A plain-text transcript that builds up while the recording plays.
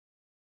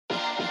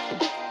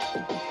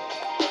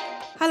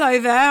Hello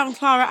there, I'm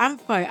Clara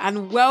Ampho,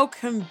 and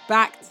welcome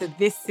back to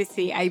This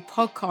City, a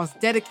podcast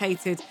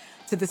dedicated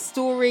to the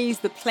stories,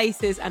 the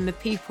places and the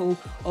people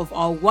of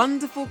our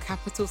wonderful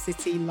capital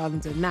city,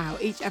 London. Now,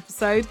 each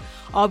episode,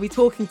 I'll be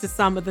talking to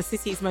some of the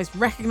city's most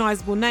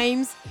recognisable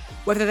names,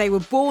 whether they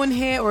were born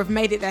here or have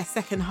made it their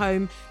second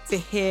home, to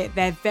hear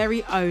their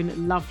very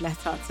own love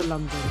letter to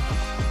London.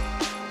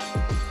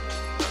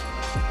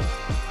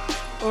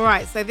 All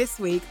right, so this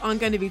week, I'm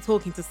going to be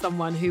talking to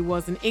someone who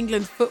was an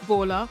England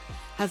footballer,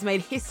 has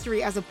made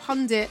history as a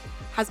pundit,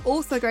 has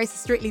also graced a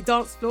Strictly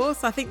dance floor.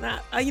 So I think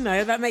that,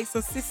 that makes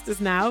us sisters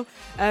now.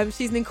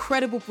 She's an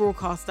incredible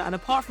broadcaster, and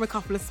apart from a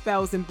couple of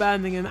spells in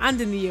Birmingham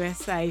and in the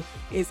USA,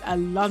 is a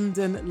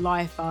London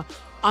lifer.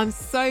 I'm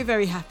so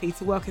very happy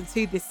to welcome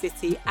to this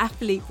city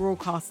athlete,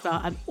 broadcaster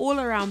and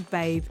all-around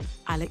babe,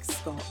 Alex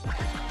Scott.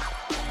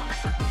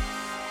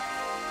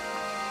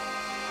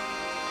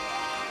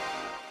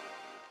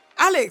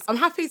 Alex, I'm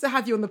happy to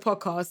have you on the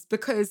podcast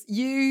because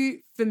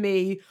you, for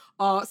me,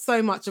 are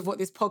so much of what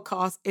this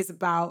podcast is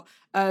about.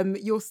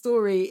 Your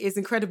story is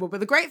incredible. But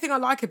the great thing I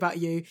like about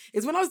you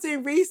is when I was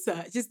doing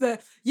research is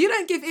that you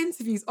don't give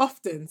interviews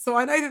often. So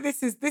I know that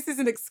this is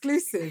an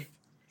exclusive.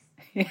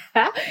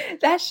 Yeah,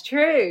 that's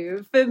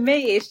true. For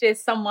me, it's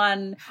just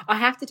I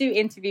have to do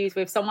interviews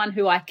with someone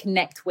who I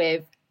connect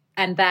with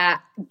and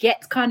that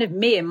gets kind of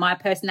me and my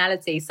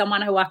personality,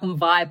 someone who I can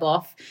vibe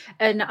off.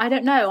 And I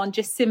don't know, on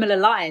just similar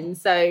lines.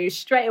 So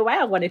straight away,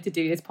 I wanted to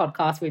do this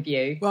podcast with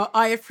you. Well,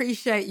 I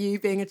appreciate you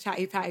being a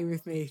chatty patty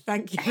with me.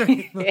 Thank you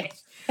very much.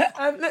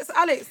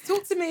 Alex,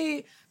 talk to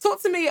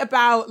me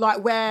about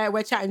like where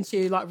we're chatting to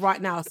you like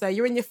right now. So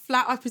you're in your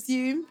flat, I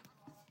presume?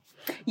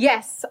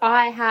 Yes,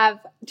 I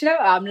have. Do you know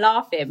what? I'm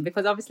laughing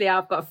because obviously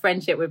I've got a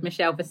friendship with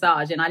Michelle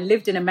Visage and I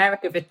lived in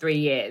America for 3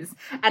 years.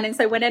 And then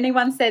so when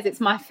anyone says it's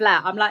my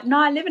flat, I'm like, no,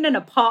 I live in an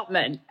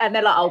apartment. And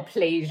they're like, oh,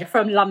 please, you're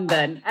from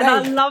London. And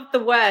I love the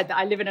word that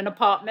I live in an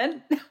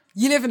apartment.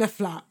 You live in a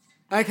flat.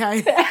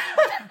 Okay.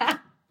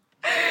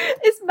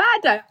 It's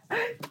mad though.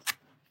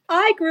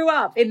 I grew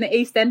up in the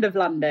East End of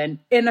London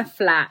in a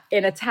flat,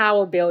 in a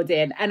tower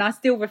building, and I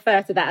still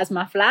refer to that as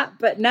my flat.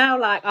 But now,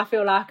 like, I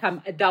feel like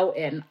I'm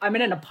adulting. I'm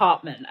in an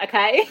apartment,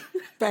 okay?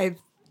 Babe,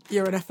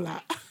 you're in a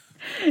flat.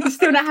 You're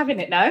still not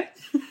having it, no?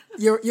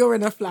 You're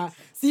in a flat.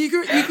 So you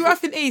grew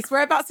up in East.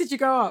 Whereabouts did you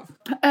grow up?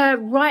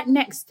 Right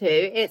next to,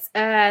 it's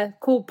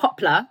called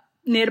Poplar,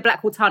 near the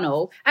Blackwall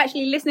Tunnel.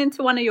 Actually, listening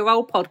to one of your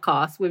old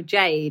podcasts with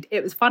Jade,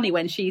 it was funny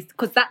when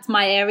because that's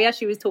my area.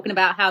 She was talking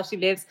about how she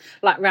lives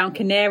like around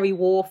Canary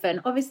Wharf.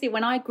 And obviously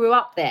when I grew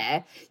up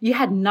there, you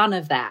had none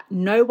of that.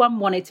 No one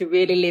wanted to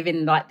really live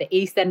in like the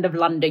East End of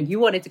London. You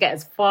wanted to get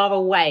as far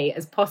away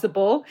as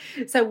possible.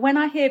 So when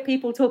I hear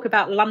people talk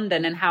about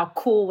London and how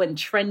cool and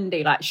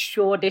trendy, like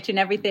Shoreditch and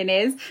everything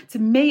is, to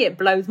me, it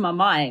blows my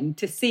mind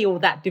to see all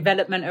that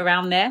development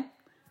around there.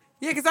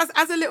 Yeah, because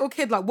as a little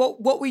kid, like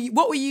what were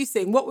you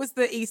seeing? What was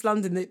the East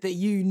London that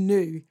you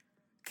knew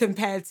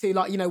compared to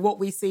like, what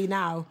we see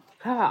now?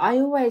 I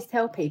always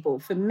tell people,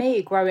 for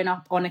me, growing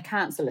up on a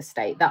council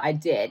estate that I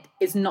did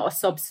is not a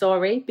sob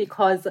story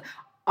because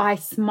I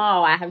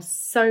smile. I have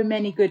so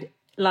many good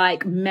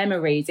like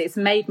memories. It's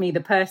made me the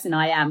person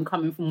I am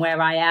coming from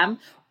where I am.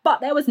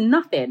 But there was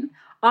nothing.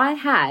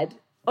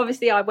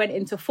 Obviously I went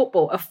into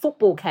football, a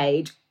football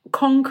cage,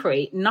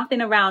 concrete,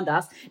 nothing around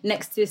us,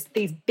 next to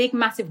these big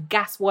massive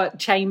gaswork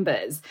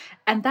chambers,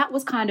 and that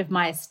was kind of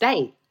my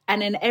estate.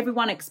 And then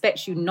everyone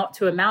expects you not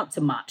to amount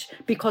to much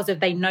because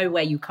they know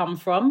where you come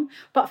from.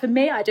 But for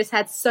me, I just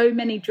had so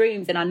many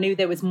dreams and I knew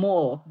there was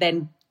more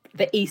than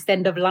the East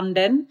End of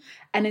London.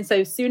 And then so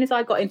as soon as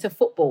I got into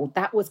football,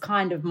 that was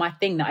kind of my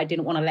thing that I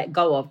didn't want to let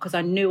go of because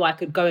I knew I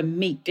could go and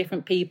meet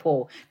different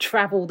people,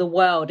 travel the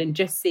world and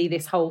just see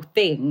this whole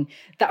thing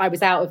that I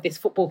was out of this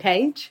football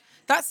cage.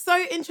 That's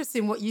so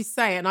interesting what you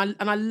say. And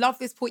I love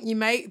this point you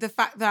make, the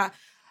fact that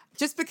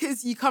just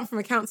because you come from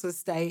a council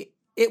estate,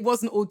 it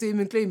wasn't all doom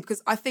and gloom.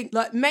 Because I think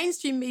like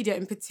mainstream media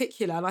in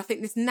particular, and I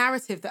think this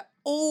narrative that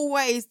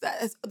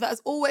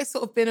has always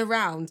sort of been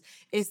around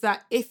is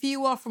that if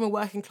you are from a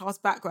working class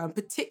background,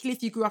 particularly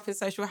if you grew up in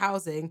social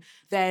housing,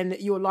 then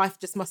your life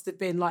just must have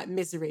been like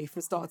misery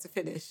from start to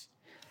finish.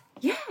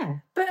 Yeah,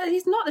 but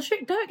it's not the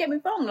truth. Don't get me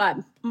wrong. Like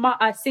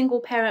a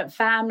single parent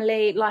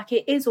family, like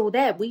it is all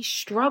there. We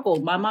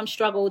struggled. My mum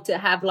struggled to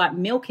have like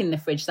milk in the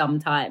fridge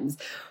sometimes.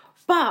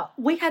 But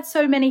we had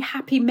so many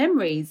happy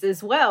memories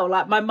as well.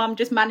 Like my mum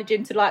just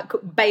managing to like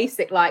cook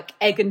basic like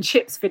egg and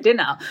chips for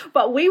dinner.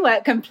 But we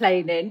weren't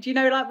complaining. Do you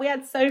know, like we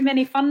had so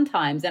many fun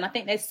times. And I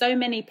think there's so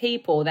many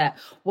people that,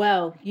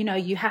 well,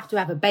 you have to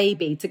have a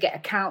baby to get a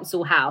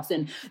council house.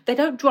 And they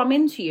don't drum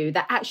into you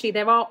that actually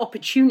there are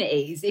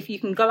opportunities if you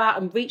can go out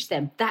and reach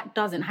them. That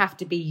doesn't have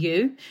to be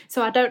you.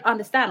 So I don't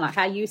understand like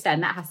how you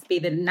said that has to be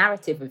the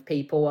narrative of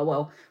people.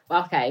 Well,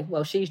 okay,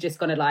 well, she's just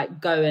going to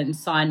like go and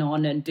sign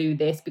on and do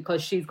this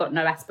because she's got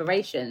no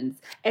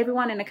aspirations.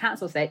 Everyone in the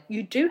council said,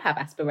 you do have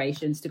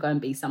aspirations to go and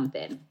be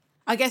something.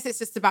 I guess it's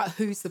just about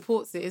who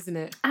supports it, isn't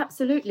it?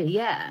 Absolutely,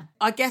 yeah.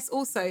 I guess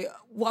also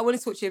what I want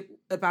to talk to you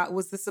about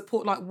was the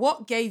support. Like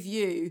what gave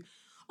you,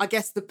 I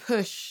guess, the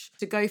push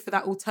to go for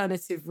that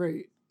alternative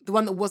route? The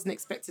one that wasn't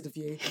expected of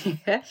you.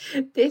 Yeah,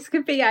 this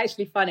could be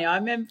actually funny. I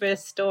remember a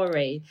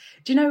story.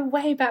 Do you know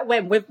way back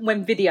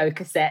when video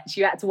cassettes,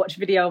 you had to watch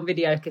video on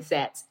video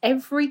cassettes?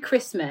 Every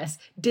Christmas,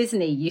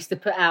 Disney used to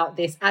put out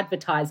this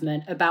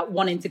advertisement about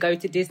wanting to go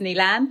to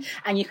Disneyland,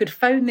 and you could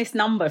phone this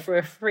number for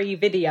a free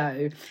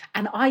video.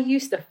 And I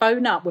used to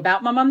phone up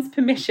without my mum's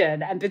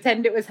permission and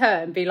pretend it was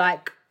her and be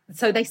like,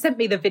 so they sent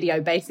me the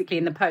video basically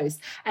in the post.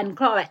 And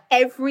Clara,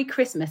 every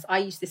Christmas, I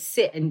used to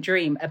sit and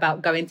dream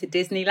about going to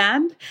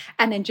Disneyland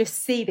and then just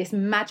see this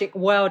magic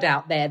world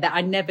out there that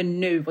I never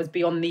knew was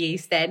beyond the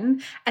East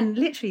End. And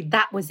literally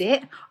that was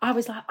it. I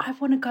was like, I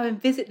want to go and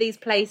visit these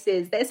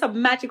places. There's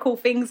some magical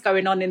things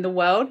going on in the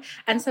world.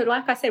 And so,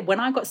 like I said,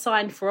 when I got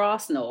signed for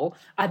Arsenal,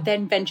 I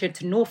then ventured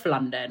to North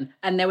London.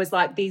 And there was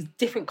like these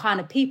different kind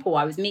of people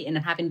I was meeting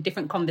and having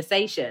different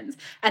conversations.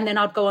 And then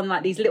I'd go on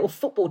like these little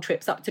football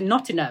trips up to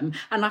Nottingham,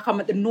 and I'm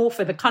at the north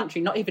of the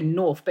country, not even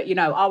north, but, you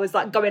know, I was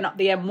like going up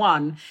the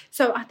M1.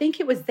 So I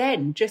think it was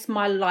then just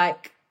my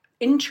like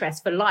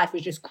interest for life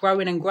was just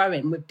growing and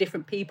growing with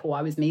different people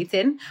I was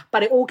meeting.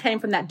 But it all came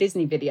from that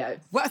Disney video.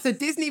 Well, so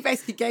Disney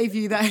basically gave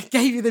you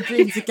the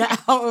dream to get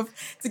out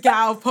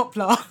of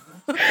Poplar.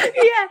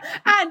 Yeah,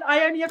 and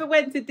I only ever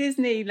went to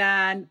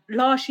Disneyland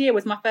last year.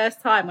 Was my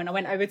first time when I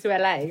went over to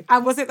LA.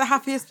 And was it the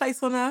happiest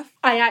place on earth?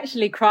 I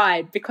actually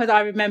cried because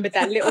I remembered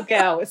that little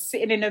girl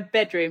sitting in her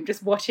bedroom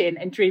just watching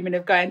and dreaming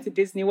of going to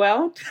Disney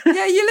World.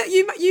 Yeah,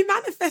 you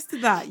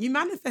manifested that. You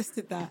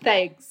manifested that.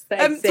 Thanks.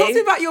 Talk to me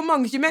about your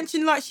mum, because you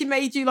mentioned like she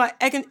made you like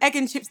egg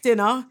and chips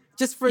dinner,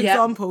 just for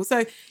example.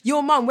 So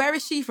your mum, where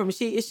is she from?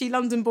 Is she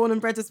London born and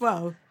bred as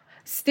well?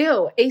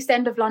 Still, East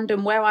End of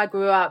London, where I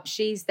grew up,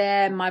 she's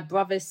there. My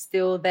brother's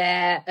still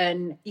there.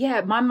 And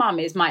yeah, my mum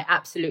is my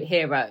absolute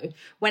hero.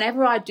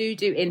 Whenever I do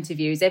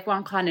interviews,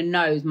 everyone kind of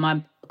knows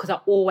because I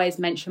always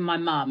mention my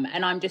mum,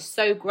 and I'm just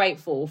so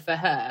grateful for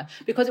her,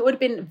 because it would have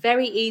been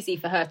very easy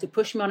for her to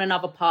push me on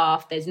another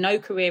path. There's no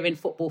career in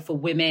football for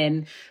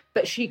women,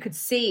 but she could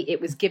see it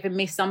was giving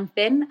me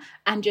something,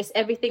 and just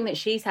everything that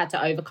she's had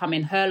to overcome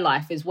in her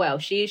life as well.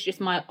 She is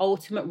just my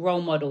ultimate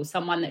role model,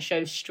 someone that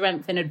shows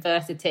strength in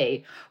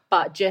adversity,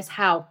 but just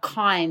how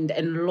kind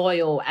and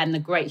loyal and the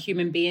great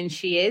human being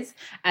she is.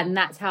 And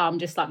that's how I'm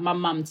just like, my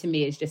mum to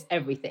me is just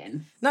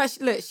everything. No,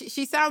 look,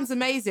 she sounds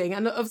amazing.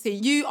 And obviously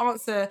you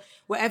answer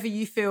whatever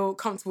you feel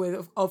comfortable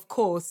with, of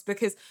course,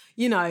 because,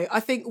 you know, I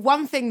think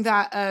one thing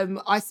that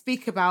I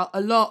speak about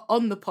a lot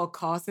on the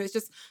podcast, and it's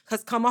just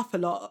has come up a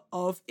lot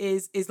of,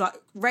 is like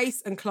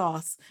race and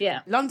class. Yeah.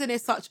 London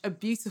is such a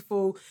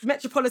beautiful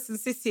metropolitan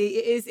city.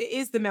 It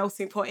is the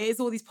melting pot. It is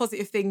all these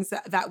positive things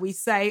that we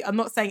say. I'm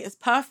not saying it's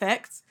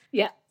perfect.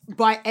 Yeah.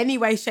 By any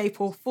way,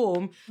 shape or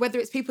form, whether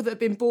it's people that have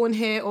been born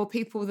here or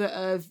people that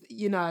have,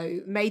 you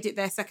know, made it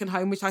their second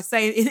home, which I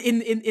say in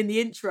the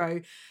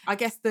intro. I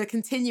guess the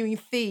continuing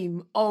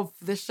theme of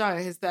the show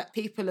is that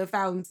people have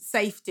found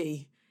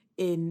safety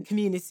in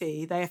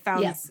community. They have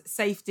found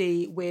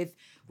safety with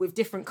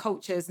different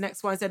cultures and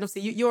X, Y, Z.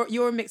 Obviously,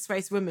 you're a mixed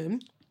race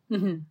woman.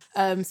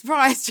 Mm-hmm.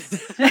 Surprised.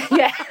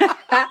 Yeah.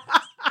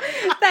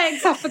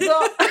 Thanks, I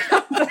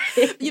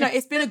forgot. You know,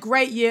 it's been a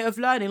great year of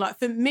learning. Like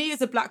for me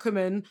as a Black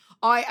woman,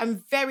 I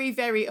am very,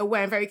 very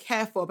aware and very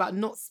careful about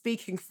not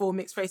speaking for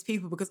mixed race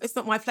people, because it's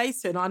not my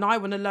place to, and I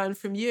want to learn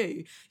from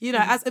you. You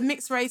know, as a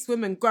mixed race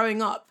woman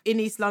growing up in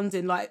East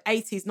London, like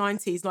 80s,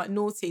 90s, like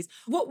noughties,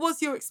 what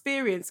was your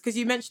experience? Because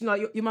you mentioned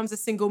like your mum's a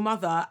single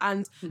mother,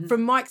 and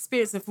from my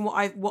experience and from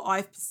what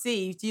I've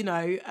perceived, you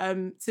know,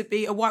 to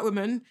be a white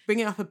woman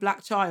bringing up a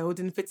Black child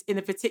in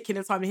a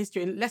particular time in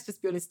history, and let's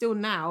just be honest, still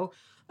now,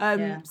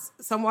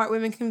 some white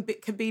women can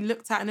be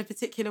looked at in a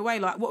particular way.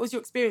 Like, what was your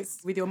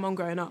experience with your mum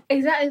growing up?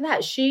 Exactly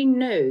that. She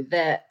knew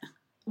that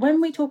when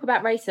we talk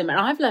about racism, and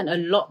I've learned a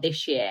lot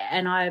this year,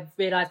 and I've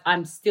realised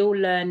I'm still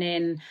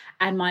learning,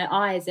 and my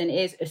eyes and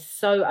ears are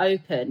so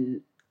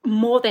open,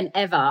 more than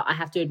ever, I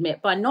have to admit,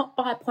 but not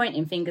by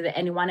pointing fingers at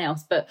anyone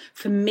else, but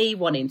for me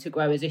wanting to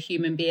grow as a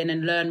human being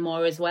and learn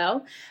more as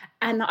well.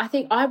 And I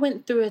think I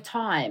went through a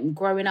time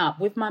growing up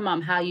with my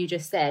mum, how you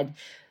just said,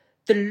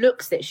 the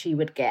looks that she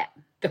would get,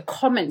 the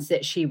comments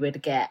that she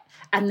would get,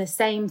 and the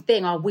same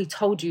thing, we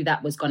told you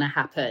that was going to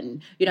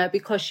happen, you know,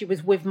 because she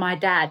was with my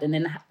dad. And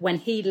then when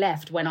he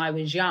left when I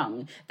was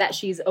young, that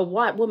she's a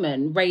white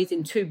woman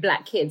raising 2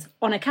 Black kids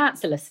on a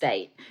council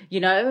estate, you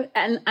know,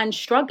 and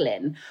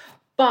struggling.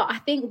 But I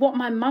think what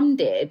my mum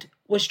did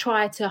was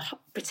try to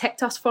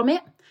protect us from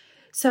it.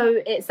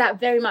 So it's that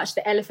very much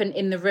the elephant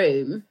in the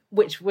room,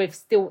 which we've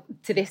still,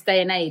 to this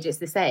day and age, it's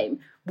the same.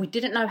 We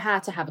didn't know how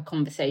to have a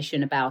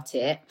conversation about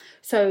it.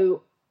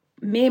 So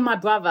me and my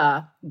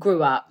brother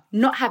grew up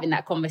not having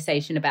that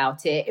conversation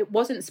about it. It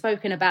wasn't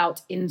spoken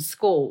about in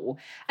school.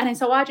 And then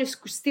so I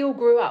just still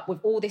grew up with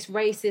all this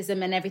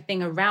racism and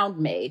everything around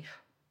me,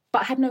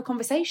 but I had no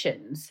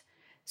conversations.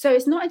 So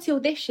it's not until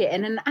this year,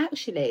 and then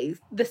actually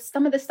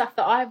some of the stuff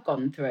that I've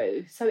gone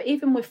through, so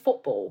even with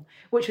football,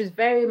 which was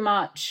very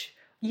much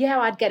yeah,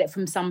 I'd get it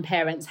from some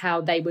parents, how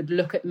they would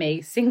look at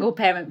me, single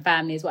parent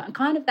family as well, and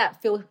kind of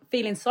that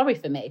feeling sorry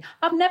for me.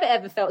 I've never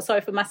ever felt sorry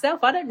for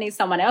myself. I don't need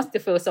someone else to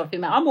feel sorry for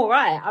me. I'm all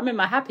right. I'm in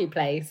my happy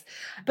place.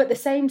 But the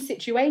same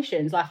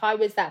situations, like I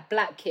was that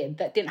black kid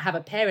that didn't have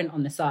a parent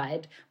on the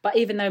side, but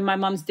even though my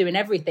mum's doing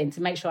everything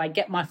to make sure I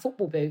get my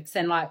football boots,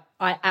 and like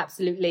I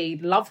absolutely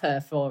love her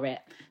for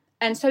it.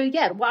 And so,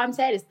 yeah, what I'm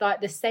saying is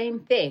like the same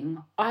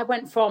thing. I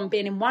went from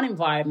being in one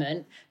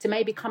environment to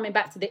maybe coming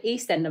back to the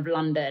East End of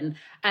London,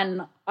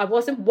 and I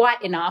wasn't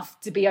white enough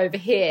to be over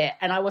here,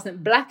 and I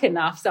wasn't black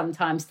enough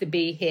sometimes to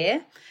be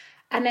here.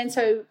 And then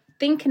so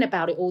thinking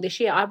about it all this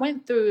year, I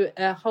went through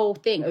a whole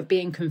thing of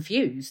being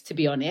confused, to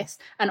be honest,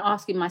 and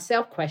asking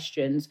myself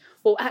questions.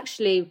 Well,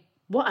 actually,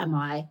 what am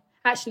I?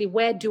 Actually,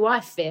 where do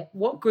I fit?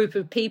 What group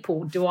of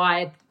people do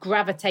I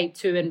gravitate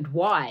to, and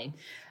why?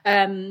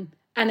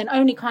 And then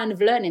only kind of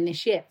learning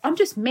this year, I'm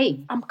just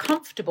me. I'm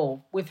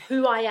comfortable with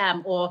who I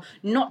am, or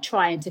not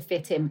trying to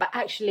fit in, but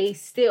actually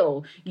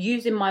still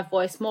using my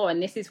voice more.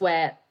 And this is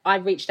where I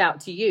reached out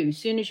to you. As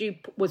soon as you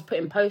was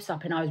putting posts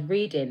up and I was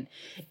reading,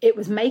 it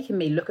was making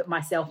me look at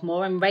myself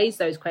more and raise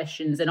those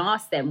questions and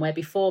ask them, where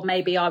before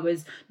maybe I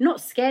was not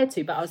scared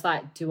to, but I was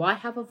like, do I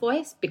have a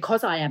voice?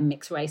 Because I am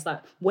mixed race,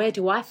 like, where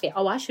do I fit?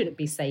 Oh, I shouldn't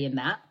be saying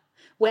that.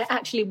 Where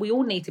actually we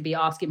all need to be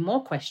asking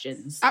more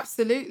questions.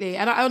 Absolutely.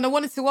 And I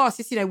wanted to ask,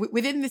 just,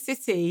 within the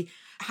city,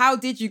 how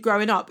did you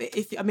growing up?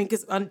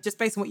 Because just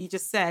based on what you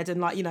just said, and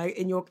like,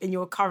 in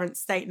your current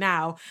state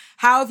now,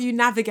 how have you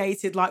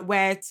navigated like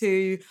where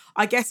to,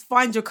 I guess,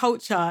 find your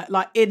culture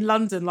like in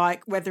London,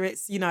 like whether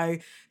it's,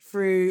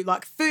 through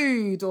like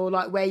food, or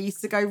like where you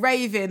used to go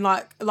raving,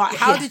 like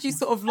how did you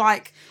sort of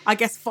like, I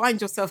guess, find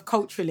yourself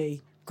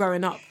culturally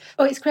growing up?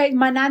 Oh, it's great.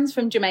 My nan's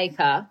from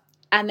Jamaica.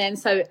 And then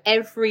so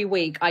every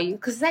week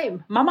because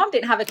my mum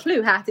didn't have a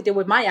clue how to deal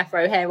with my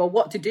afro hair or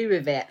what to do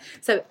with it.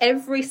 So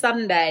every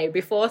Sunday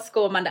before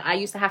school Monday, I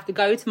used to have to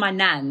go to my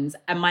nan's,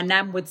 and my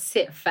nan would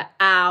sit for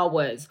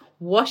hours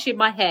washing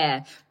my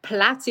hair,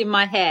 plaiting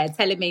my hair,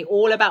 telling me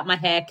all about my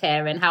hair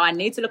care and how I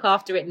need to look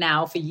after it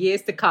now for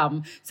years to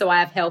come so I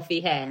have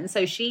healthy hair. And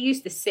so she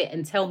used to sit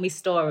and tell me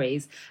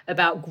stories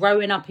about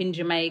growing up in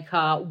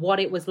Jamaica, what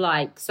it was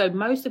like. So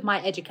most of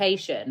my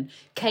education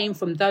came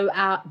from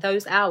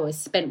those hours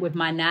spent with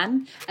my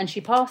nan, and she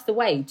passed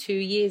away 2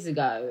 years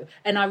ago.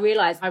 And I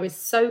realized I was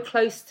so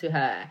close to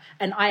her,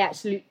 and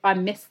I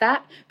missed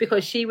that,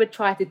 because she would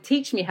try to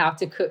teach me how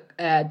to cook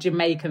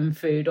Jamaican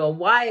food, or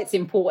why it's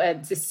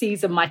important to season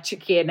my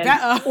chicken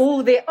and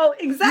all the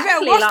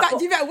exactly.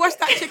 You better wash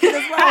that chicken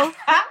as well.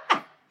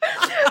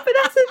 But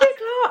that's the thing,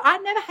 Clark. I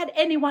never had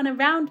anyone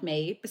around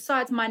me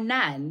besides my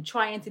nan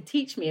trying to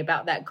teach me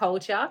about that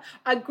culture.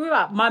 I grew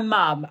up, my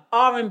mum,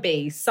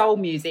 R&B, soul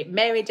music,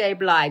 Mary J.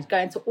 Blige,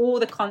 going to all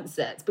the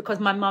concerts because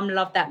my mum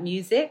loved that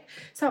music.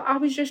 So I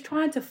was just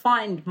trying to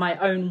find my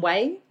own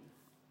way.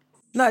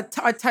 No,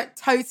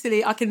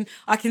 totally. I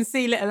can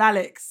see little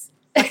Alex.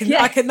 I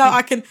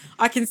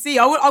can see.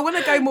 I want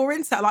to go more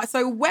into that. Like,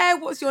 so where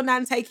was your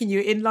nan taking you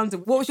in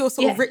London? What was your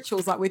sort of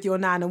rituals like with your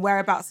nan, and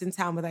whereabouts in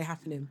town were they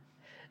happening?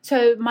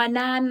 So my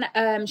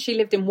nan, she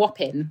lived in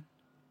Wapping.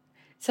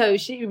 So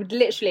she would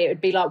literally, it would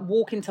be like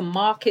walking to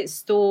market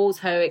stalls,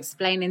 her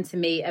explaining to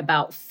me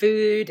about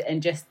food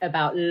and just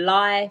about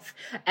life,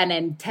 and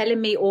then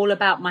telling me all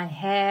about my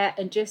hair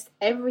and just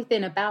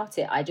everything about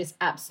it. I just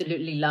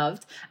absolutely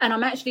loved. And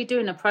I'm actually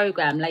doing a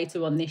program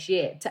later on this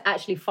year to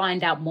actually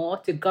find out more,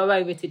 to go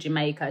over to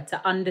Jamaica,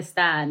 to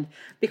understand,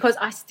 because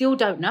I still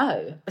don't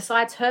know.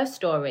 Besides her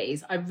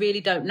stories, I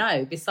really don't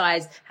know.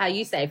 Besides, how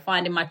you say,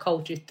 finding my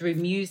culture through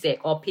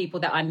music or people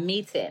that I'm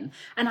meeting.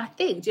 And I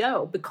think,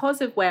 because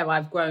of where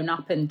I've grown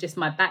up and just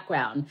my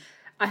background,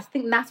 I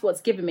think that's what's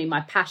given me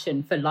my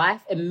passion for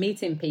life and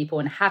meeting people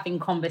and having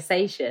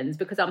conversations,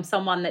 because I'm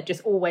someone that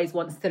just always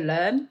wants to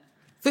learn.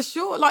 For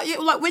sure. Like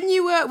when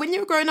you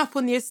were growing up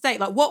on the estate,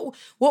 like what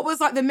was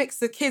like the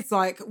mix of kids?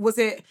 Like was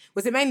it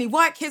mainly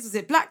white kids? Was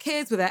it black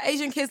kids? Were there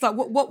Asian kids? Like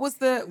what was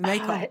the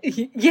makeup?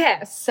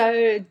 Yeah,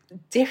 so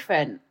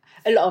different.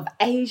 A lot of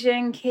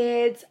Asian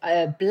kids,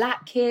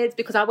 black kids,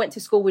 because I went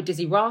to school with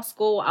Dizzy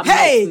Rascal.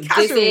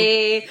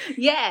 Dizzy.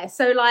 Yeah,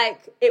 so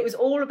like it was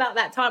all about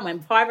that time when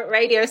private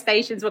radio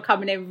stations were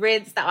coming in,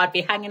 Rids, that I'd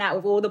be hanging out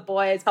with all the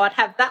boys. So I'd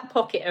have that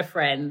pocket of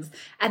friends.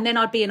 And then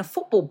I'd be in a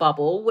football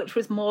bubble, which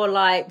was more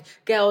like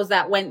girls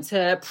that went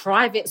to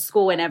private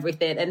school and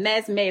everything. And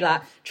there's me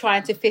like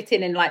trying to fit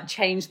in and like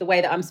change the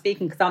way that I'm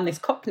speaking because I'm this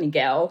Cockney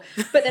girl.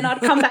 But then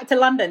I'd come back to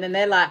London and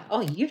they're like,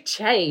 oh, you've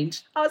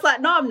changed. I was like,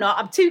 no, I'm not.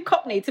 I'm too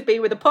Cockney to be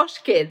with the posh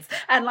kids,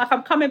 and like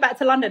I'm coming back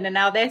to London and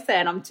now they're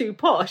saying I'm too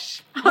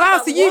posh. Wow,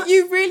 so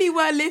you really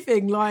were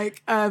living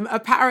like a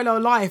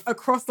parallel life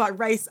across like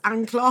race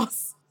and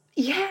class.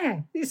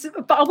 Yeah,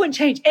 but I wouldn't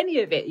change any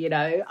of it,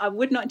 I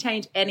would not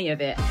change any of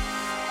it.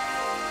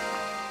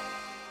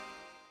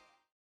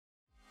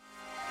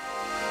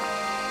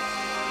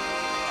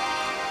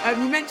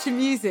 You mentioned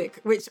music,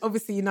 which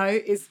obviously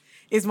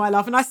is my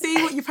love, and I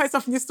see what you post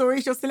off in your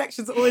stories. Your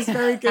selections are always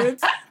very good.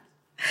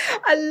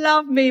 I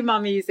love me my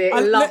music. I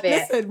love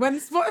it. Listen, when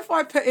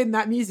Spotify put in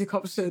that music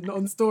option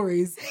on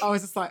stories, I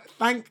was just like,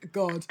 thank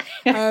God.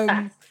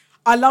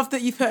 I love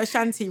that you put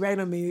Ashanti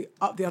Rain on Me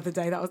up the other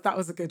day. That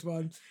was a good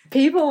one.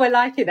 People were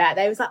liking that.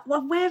 They was like,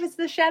 well, where is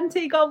the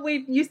Shanti gone?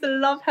 We used to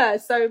love her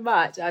so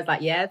much. I was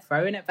like, yeah,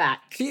 throwing it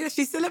back.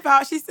 She's still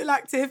about, she's still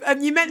active.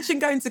 You mentioned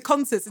going to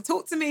concerts. So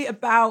talk to me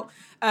about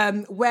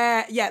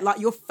like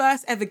your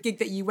first ever gig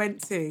that you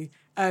went to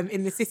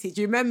in the city.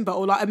 Do you remember?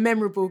 Or like a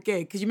memorable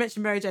gig? Because you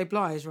mentioned Mary J.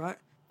 Blige, right?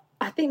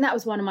 I think that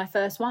was one of my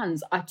first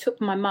ones. I took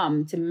my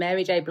mum to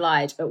Mary J.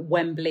 Blige at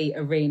Wembley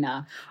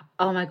Arena.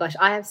 Oh my gosh,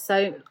 I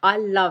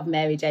love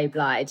Mary J.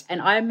 Blige.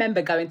 And I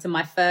remember going to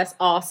my first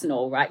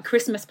Arsenal, right,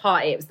 Christmas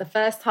party. It was the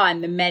first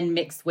time the men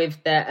mixed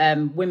with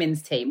the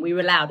women's team. We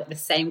were allowed at the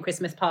same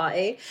Christmas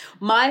party.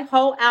 My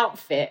whole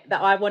outfit that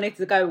I wanted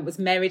to go was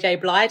Mary J.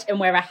 Blige and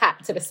wear a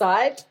hat to the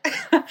side.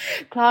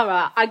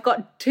 Clara, I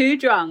got too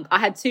drunk. I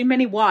had too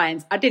many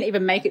wines. I didn't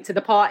even make it to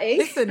the party.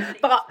 Listen.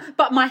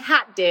 But my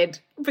hat did.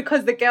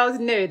 Because the girls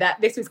knew that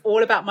this was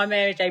all about my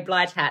Mary J.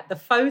 Blige hat. The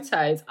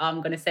photos,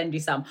 I'm going to send you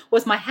some,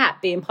 was my hat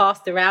being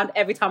passed around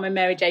every time a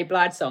Mary J.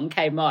 Blige song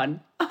came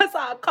on. I was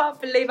like, I can't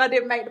believe I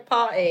didn't make the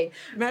party.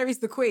 Mary's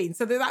the queen.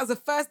 So that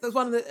was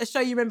one of a show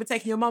you remember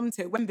taking your mum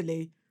to,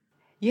 Wembley.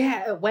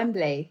 Yeah, at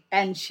Wembley.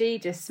 And she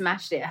just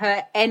smashed it.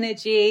 Her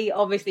energy,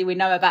 obviously we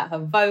know about her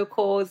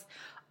vocals.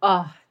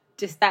 Oh,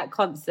 just that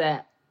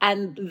concert.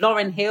 And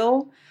Lauryn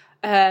Hill.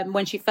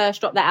 When she first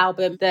dropped that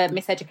album, The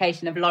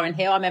Miseducation of Lauryn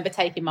Hill, I remember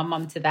taking my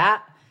mum to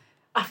that.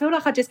 I feel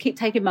like I just keep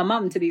taking my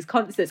mum to these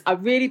concerts. I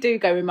really do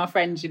go with my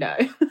friends, you know.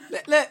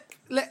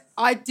 Look,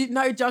 I do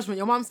no judgment.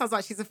 Your mum sounds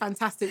like she's a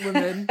fantastic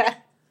woman.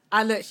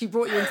 And look, she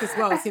brought you into this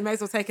world, so you may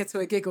as well take her to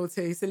a gig or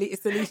two. So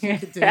it's the least you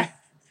could do.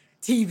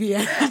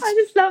 TBS. I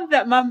just love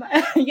that mum.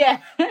 Yeah,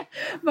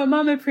 my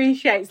mum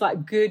appreciates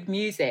like good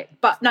music.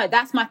 But no,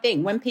 that's my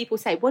thing. When people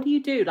say, what do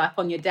you do like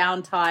on your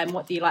downtime?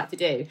 What do you like to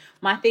do?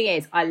 My thing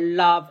is I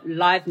love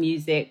live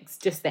music. It's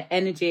just the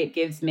energy it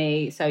gives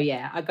me. So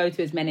yeah, I go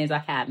to as many as I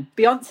can.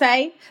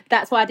 Beyonce,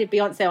 that's why I did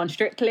Beyonce on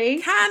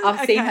Strictly.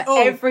 I've seen her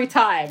every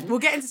time. We'll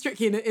get into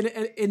Strictly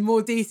in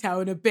more detail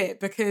in a bit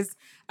because,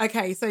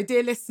 okay, so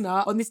dear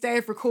listener, on this day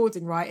of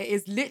recording, right, it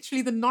is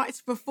literally the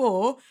night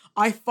before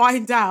I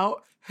find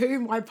out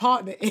who my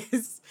partner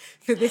is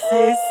for this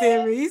year's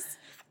series.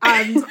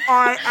 And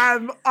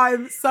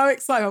I'm so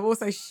excited. I'm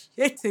also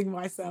shitting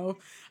myself.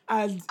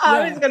 And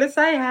I was going to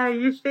say, how are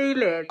you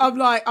feeling? I'm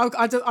like,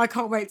 I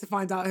can't wait to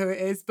find out who it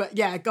is. But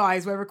yeah,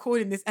 guys, we're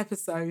recording this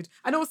episode.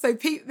 And also,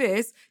 peep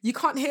this, you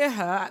can't hear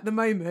her at the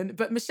moment,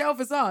 but Michelle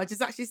Visage is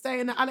actually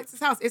staying at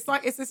Alex's house. It's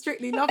like, it's a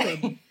Strictly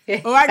Loving.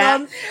 Oh, hang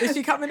on. Is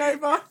she coming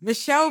over?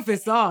 Michelle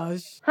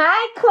Visage.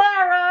 Hi,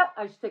 Clara.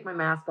 I should take my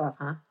mask off,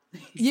 huh?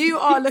 You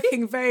are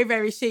looking very,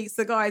 very chic.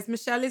 So guys,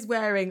 Michelle is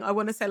wearing, I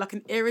want to say like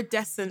an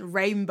iridescent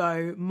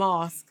rainbow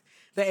mask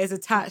that is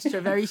attached to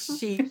a very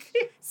chic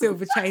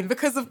silver chain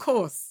because of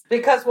course.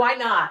 Because why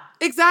not?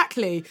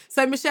 Exactly.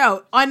 So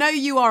Michelle, I know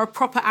you are a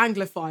proper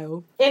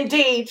Anglophile.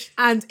 Indeed.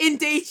 And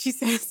indeed, she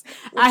says.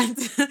 And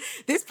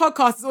this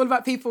podcast is all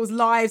about people's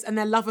lives and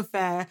their love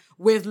affair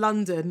with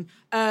London.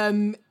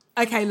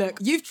 Okay, look,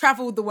 you've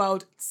travelled the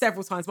world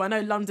several times, but I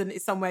know London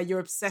is somewhere you're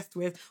obsessed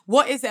with.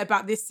 What is it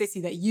about this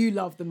city that you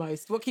love the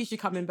most? What keeps you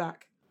coming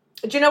back?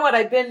 Do you know what?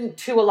 I've been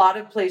to a lot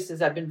of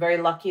places. I've been very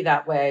lucky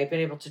that way. I've been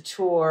able to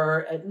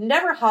tour.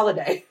 Never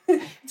holiday.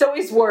 It's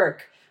always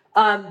work.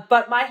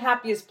 But my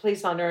happiest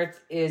place on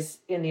earth is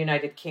in the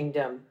United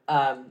Kingdom.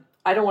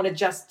 I don't want to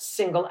just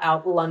single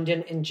out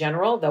London in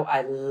general, though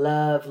I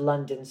love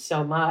London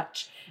so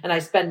much. And I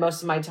spend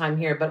most of my time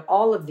here, but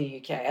all of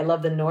the UK. I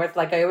love the North.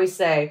 Like I always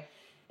say,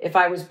 if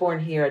I was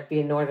born here, I'd be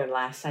a Northern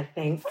lass, I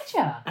think. Would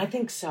you? I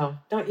think so.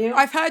 Don't you?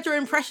 I've heard your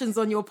impressions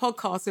on your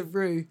podcast of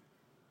Rue.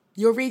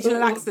 Your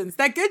regional accents.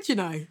 They're good, you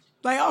know.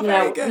 They are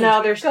very good.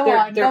 No, they're Go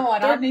on. They're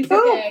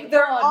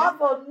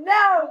awful.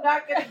 No,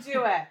 not going to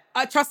do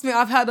it. Trust me,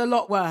 I've heard a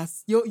lot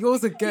worse.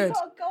 Yours are good.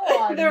 Go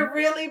on. They're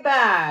really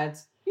bad.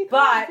 You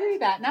can't do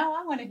that. No,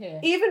 I want to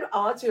hear.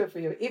 I'll do it for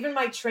you. Even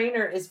my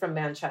trainer is from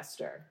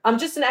Manchester. I'm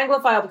just an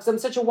Anglophile because I'm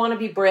such a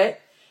wannabe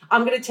Brit.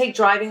 I'm going to take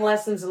driving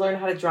lessons and learn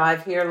how to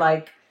drive here.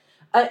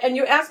 And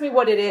you asked me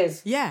what it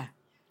is. Yeah.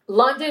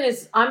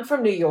 I'm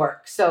from New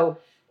York, so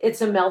it's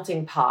a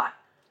melting pot.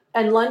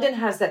 And London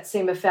has that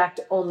same effect,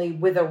 only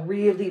with a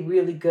really,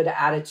 really good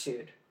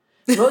attitude.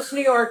 Most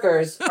New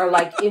Yorkers are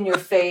like in your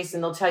face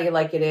and they'll tell you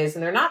like it is.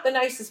 And they're not the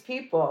nicest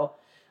people.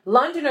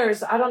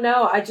 Londoners, I don't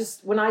know.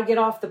 When I get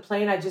off the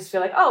plane, I just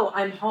feel like, oh,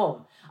 I'm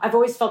home. I've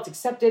always felt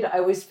accepted. I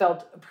always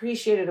felt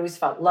appreciated. I always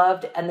felt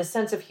loved. And the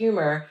sense of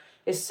humor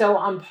is so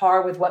on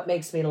par with what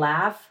makes me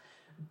laugh.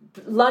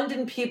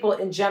 London people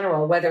in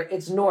general, whether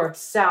it's north,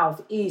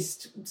 south,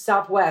 east,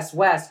 southwest,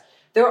 west,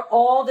 they're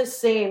all the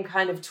same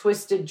kind of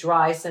twisted,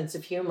 dry sense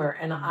of humor.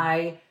 And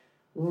I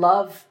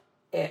love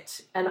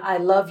it. And I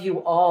love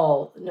you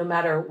all, no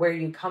matter where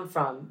you come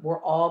from. We're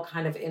all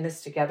kind of in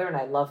this together. And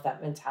I love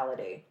that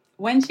mentality.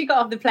 When she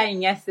got off the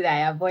plane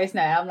yesterday, her voice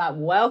note, I'm like,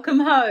 welcome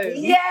home.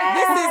 Yeah.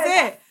 This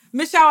is it.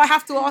 Michelle, I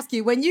have to ask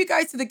you, when you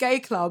go to the gay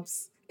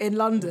clubs in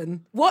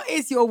London. What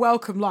is your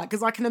welcome like?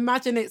 Because I can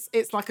imagine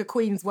it's like a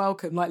queen's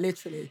welcome, like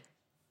literally.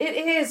 It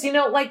is,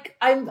 like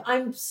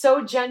I'm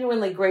so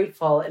genuinely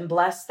grateful and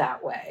blessed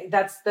that way.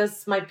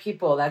 That's my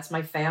people, that's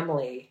my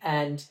family.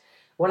 And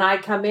when I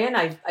come in,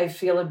 I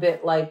feel a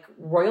bit like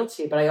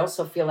royalty, but I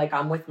also feel like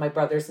I'm with my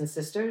brothers and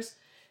sisters.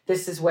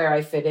 This is where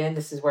I fit in.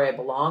 This is where I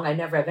belong. I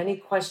never have any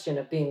question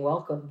of being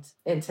welcomed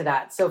into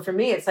that. So for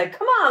me, it's like,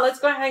 come on, let's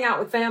go hang out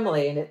with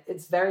family. And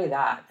it's very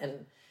that.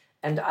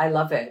 And I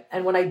love it.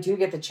 And when I do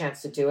get the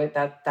chance to do it,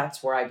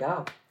 that's where I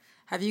go.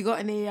 Have you got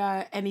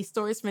any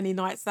stories from any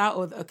nights out,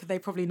 or could they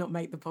probably not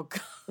make the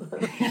podcast?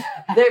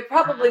 They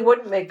probably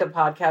wouldn't make the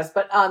podcast,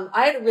 but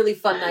I had a really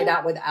fun night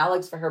out with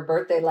Alex for her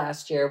birthday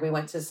last year. We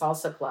went to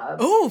Salsa Club.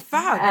 Oh,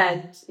 fab.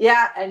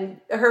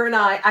 And her and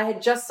I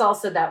had just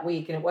salsa that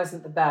week, and it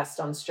wasn't the best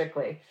on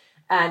Strictly.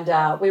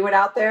 And we went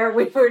out there.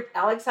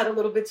 Alex had a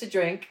little bit to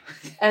drink,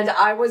 and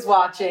I was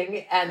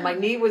watching, and my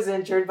knee was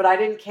injured, but I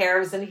didn't care. I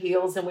was in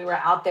heels, and we were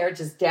out there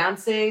just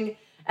dancing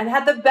and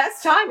had the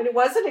best time. And it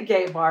wasn't a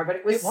gay bar, but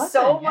it was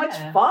so much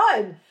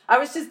fun. I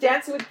was just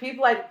dancing with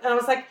people, and I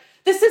was like,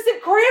 this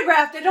isn't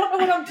choreographed. I don't know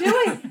what I'm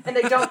doing. And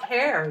they don't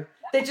care.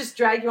 They just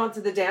drag you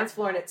onto the dance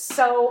floor, and it's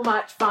so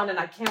much fun. And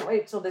I can't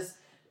wait till this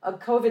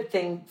COVID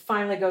thing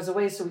finally goes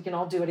away so we can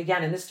all do it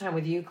again. And this time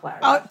with you, Clara.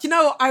 Do you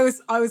know what?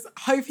 I was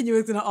hoping you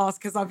were going to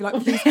ask, because I'd be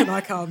like, please, can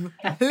I come?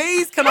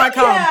 Please, can I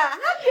come?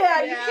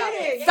 Yeah, you're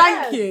kidding.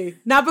 Thank you.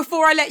 Now,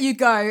 before I let you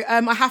go,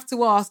 I have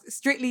to ask,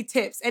 Strictly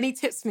tips. Any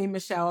tips for me,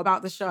 Michelle,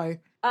 about the show?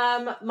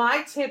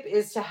 My tip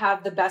is to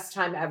have the best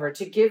time ever,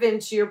 to give in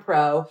to your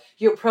pro.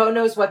 Your pro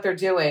knows what they're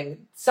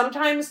doing.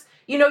 Sometimes,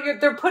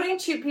 they're putting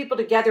two people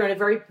together in a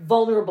very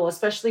vulnerable,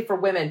 especially for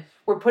women.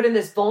 We're put in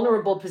this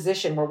vulnerable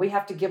position where we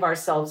have to give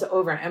ourselves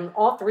over. And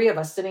all three of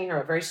us sitting here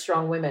are very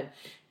strong women.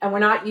 And we're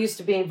not used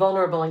to being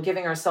vulnerable and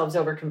giving ourselves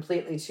over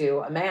completely to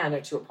a man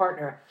or to a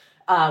partner.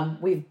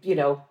 We've,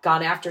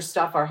 gone after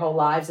stuff our whole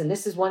lives. And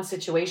this is one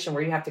situation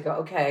where you have to go,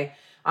 okay,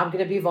 I'm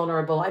going to be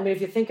vulnerable. I mean, if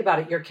you think about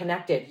it, you're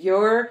connected.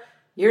 Your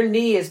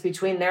knee is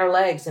between their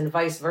legs and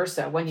vice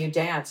versa when you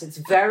dance. It's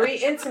very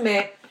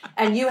intimate,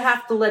 and you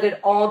have to let it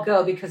all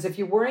go, because if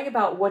you're worrying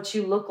about what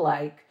you look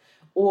like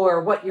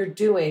or what you're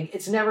doing,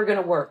 it's never going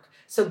to work.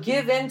 So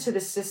give in to the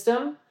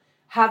system,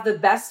 have the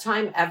best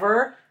time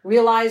ever,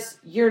 realize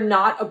you're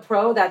not a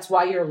pro, that's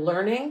why you're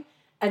learning,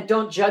 and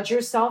don't judge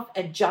yourself,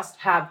 and just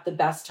have the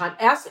best time.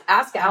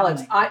 Ask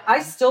Alex.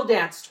 I still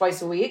dance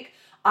twice a week.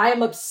 I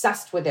am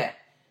obsessed with it.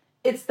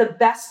 It's the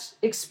best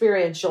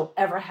experience you'll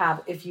ever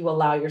have if you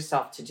allow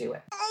yourself to do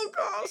it. Oh,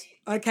 gosh.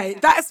 Okay,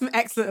 that is some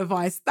excellent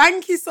advice.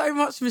 Thank you so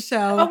much,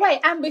 Michelle. Oh,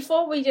 wait, and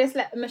before we just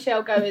let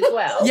Michelle go as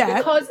well,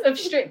 because of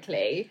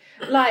Strictly,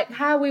 like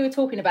how we were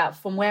talking about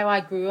from where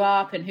I grew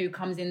up and who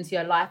comes into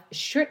your life,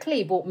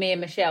 Strictly brought me and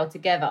Michelle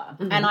together.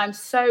 Mm-hmm. And I'm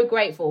so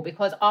grateful,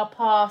 because our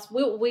paths,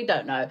 we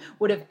don't know,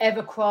 would have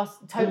ever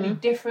crossed totally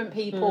different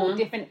people,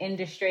 different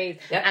industries.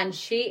 Yep. And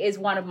she is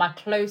one of my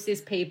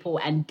closest people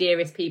and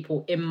dearest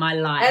people in my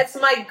life. That's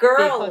my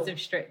girl. Because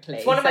of Strictly.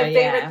 It's one of my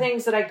favorite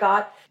things that I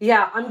got.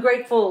 Yeah, I'm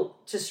grateful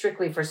to Strictly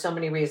for so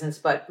many reasons,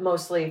 but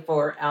mostly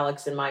for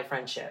Alex and my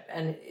friendship.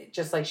 And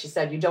just like she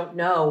said, you don't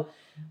know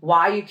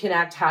why you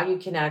connect, how you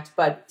connect,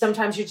 but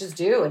sometimes you just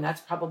do. And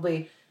that's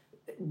probably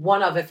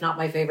one of, if not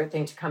my favorite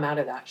thing to come out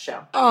of that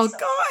show. Oh,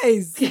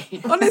 guys,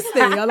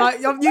 honestly,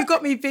 you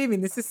got me beaming.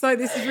 This is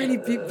really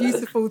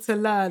beautiful to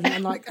learn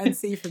and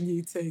see from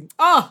you too.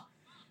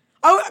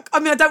 I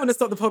mean, I don't want to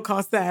stop the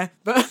podcast there,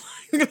 but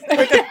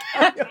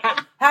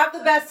have the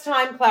best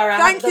time, Clara.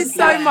 Thank you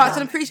so much,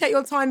 and appreciate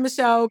your time,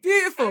 Michelle.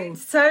 Beautiful.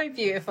 So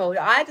beautiful.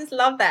 I just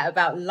love that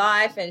about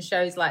life and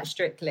shows like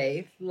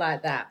Strictly,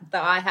 like that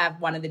I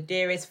have one of the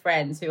dearest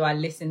friends who I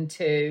listen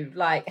to,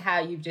 like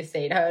how you've just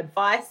seen. Her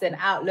advice and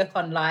outlook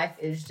on life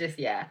is just,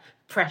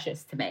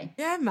 precious to me.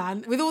 Yeah,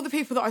 man. With all the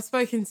people that I've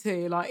spoken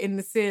to, like in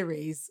the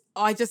series,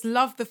 I just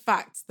love the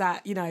fact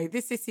that,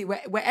 this city,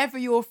 wherever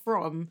you're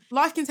from,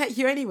 life can take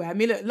you anywhere. I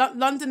mean, look,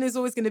 London is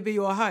always going to be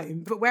your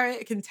home, but where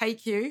it can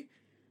take you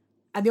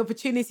and the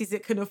opportunities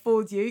it can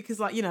afford you, because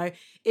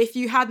if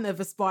you hadn't have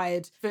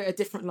aspired for a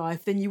different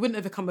life, then you wouldn't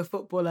have become a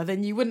footballer,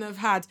 then you wouldn't have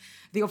had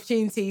the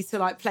opportunity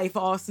to play for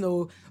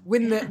Arsenal,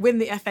 win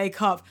the FA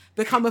Cup,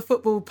 become a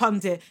football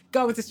pundit,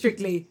 go into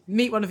Strictly,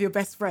 meet one of your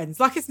best friends.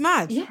 It's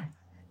mad.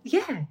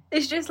 Yeah,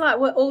 it's just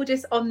we're all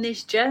just on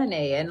this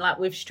journey, and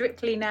with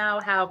Strictly now,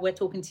 how we're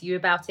talking to you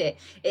about it,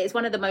 it's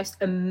one of the most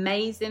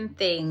amazing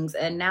things.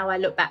 And now I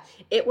look back,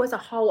 it was a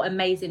whole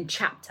amazing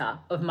chapter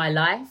of my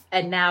life,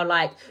 and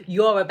now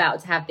you're about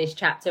to have this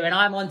chapter, and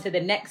I'm on to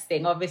the next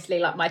thing. Obviously,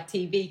 my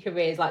TV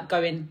career is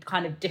going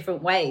kind of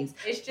different ways.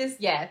 It's just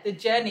the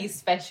journey's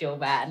special,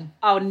 man.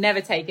 I'll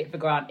never take it for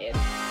granted.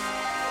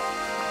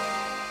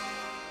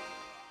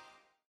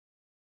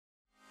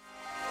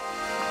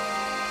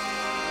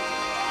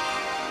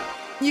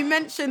 You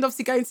mentioned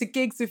obviously going to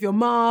gigs with your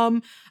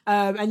mum,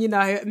 and you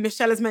know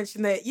Michelle has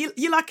mentioned that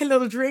you like a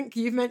little drink.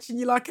 You've mentioned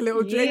you like a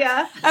little drink.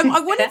 Yeah. I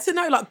wanted to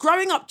know, like,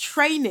 growing up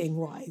training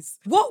wise,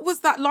 what was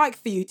that like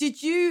for you?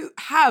 Did you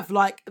have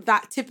like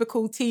that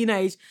typical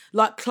teenage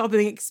like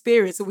clubbing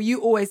experience, or were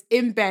you always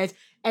in bed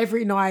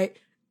every night,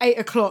 8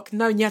 o'clock,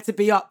 knowing you had to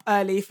be up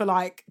early for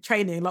like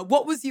training? Like,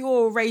 what was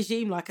your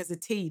regime like as a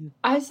teen?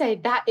 I'd say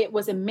that it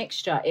was a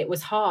mixture. It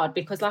was hard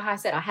because, like I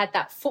said, I had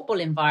that football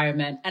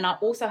environment, and I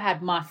also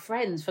had my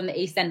friends from the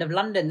East End of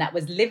London that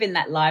was living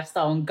that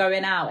lifestyle and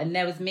going out, and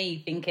there was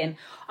me thinking,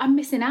 I'm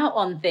missing out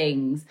on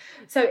things.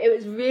 So it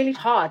was really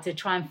hard to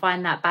try and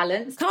find that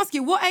balance. Can I ask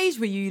you, what age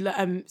were you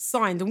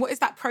signed, and what is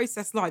that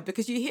process like?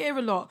 Because you hear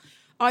a lot.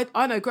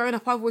 I know growing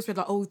up, I've always read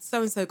like, oh,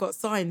 so-and-so got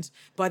signed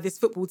by this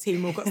football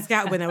team or got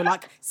scouted when they were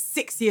like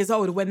 6 years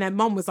old, when their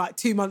mum was like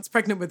 2 months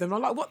pregnant with them.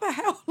 I'm like, what the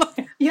hell?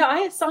 Yeah, I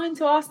had signed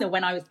to Arsenal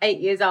when I was 8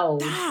 years old.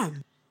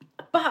 Damn.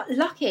 But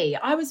lucky,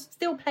 I was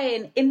still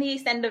playing in the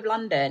East End of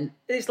London.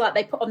 It's like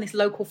they put on this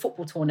local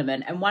football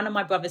tournament, and one of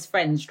my brother's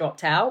friends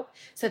dropped out.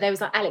 So they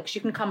was like, Alex,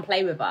 you can come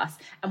play with us.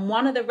 And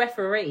one of the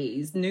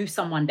referees knew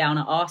someone down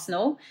at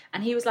Arsenal.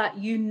 And he was like,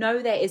 you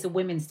know, there is a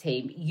women's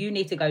team. You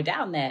need to go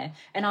down there.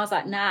 And I was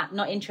like, nah,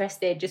 not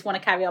interested. Just want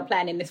to carry on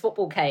playing in this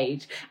football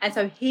cage. And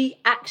so he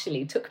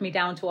actually took me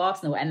down to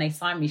Arsenal, and they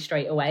signed me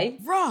straight away.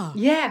 Right.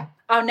 Yeah.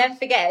 I'll never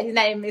forget. His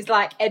name is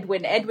like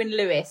Edwin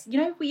Lewis.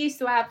 You know, we used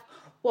to have,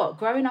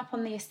 growing up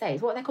on the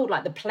estates, what are they called?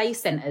 Like the play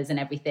centres and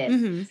everything.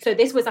 Mm-hmm. So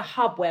this was a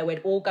hub where we'd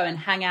all go and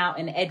hang out,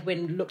 and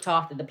Edwin looked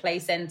after the play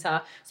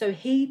centre. So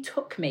he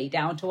took me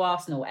down to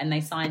Arsenal and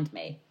they signed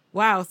me.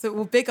 Wow. So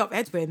we'll big up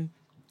Edwin.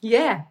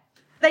 Yeah.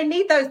 They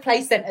need those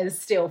play centres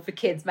still for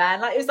kids,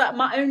 man. Like, it was like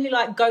my only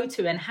like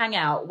go-to and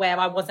hangout where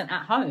I wasn't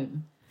at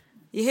home.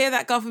 You hear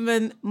that,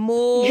 government?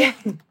 More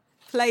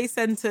play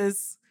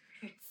centres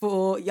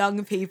for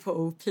young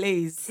people,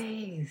 please.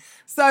 Jeez.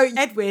 So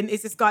Edwin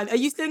is this guy. Are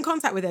you still in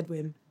contact with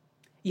Edwin?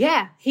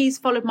 Yeah, he's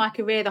followed my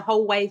career the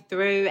whole way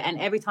through, and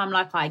every time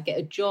like I get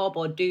a job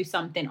or do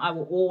something, I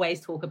will always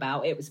talk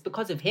about it was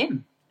because of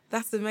him.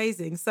 That's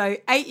amazing. So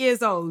 8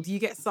 years old, you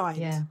get signed.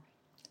 Yeah.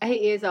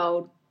 8 years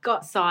old,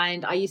 got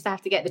signed. I used to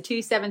have to get the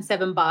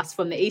 277 bus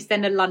from the East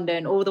End of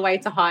London all the way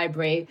to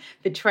Highbury,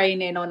 the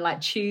training on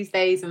like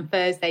Tuesdays and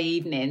Thursday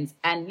evenings,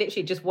 and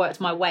literally just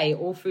worked my way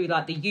all through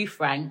like the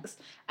youth ranks,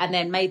 and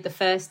then made the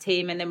first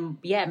team, and then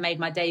made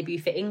my debut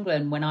for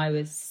England when I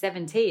was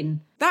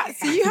 17.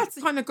 So you had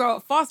to kind of grow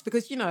up fast,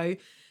 because, you know,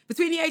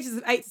 between the ages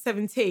of 8 to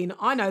 17,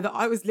 I know that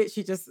I was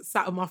literally just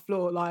sat on my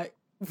floor like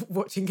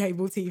watching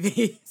cable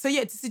TV. So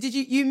did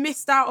you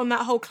missed out on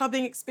that whole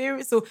clubbing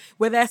experience, or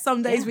were there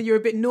some days when you were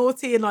a bit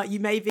naughty and like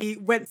you maybe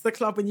went to the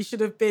club when you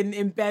should have been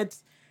in bed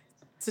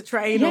to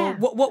train? Or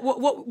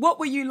what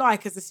were you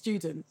like as a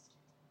student?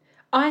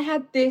 I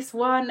had this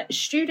one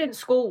student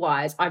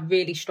school-wise, I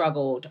really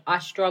struggled. I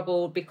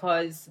struggled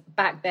because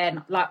back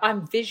then, like,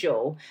 I'm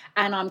visual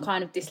and I'm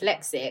kind of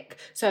dyslexic.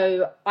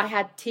 So I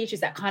had teachers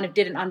that kind of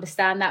didn't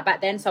understand that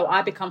back then. So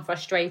I become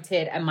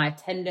frustrated and my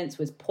attendance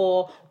was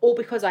poor, all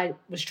because I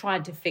was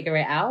trying to figure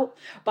it out.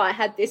 But I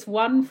had this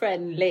one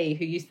friend, Lee,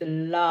 who used to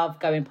love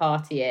going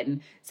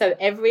partying. So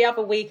every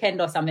other weekend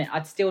or something,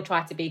 I'd still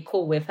try to be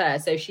cool with her.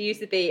 So she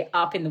used to be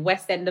up in the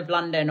West End of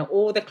London,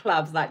 all the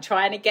clubs, like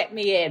trying to get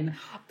me in.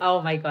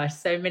 Oh my gosh,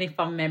 so many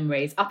fun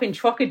memories. Up in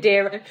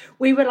Trocadero,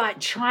 we were like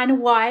China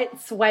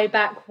Whites way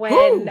back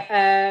when.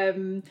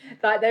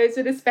 Like those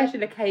were the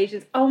special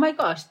occasions. Oh my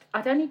gosh,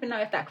 I don't even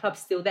know if that club's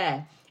still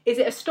there. Is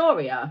it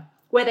Astoria,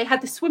 where they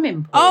had the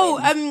swimming pool?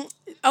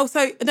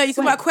 So no, you're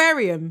talking about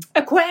Aquarium.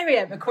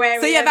 Aquarium.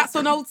 So yeah, that's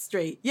on Old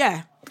Street.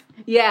 Yeah.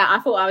 Yeah, I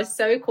thought I was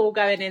so cool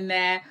going in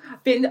there.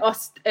 Been to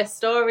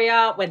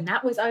Astoria when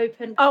that was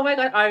open. Oh my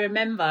God, I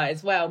remember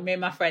as well, me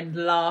and my friend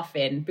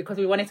laughing because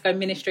we wanted to go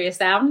Ministry of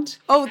Sound.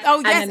 Oh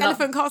yes,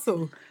 Elephant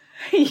Castle.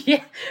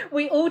 Yeah,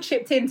 we all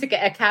chipped in to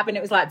get a cab and it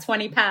was like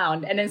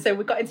 £20. And then so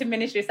we got into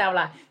Ministry of Sound,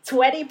 like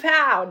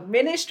 £20,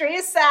 Ministry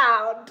of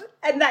Sound.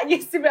 And that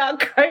used to be our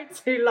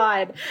go-to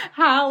line.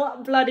 How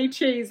bloody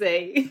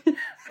cheesy.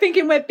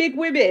 Thinking we're big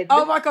women.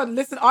 Oh my God,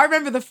 listen, I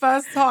remember the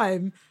first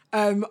time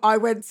I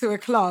went to a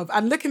club,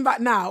 and looking back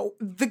now,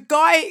 the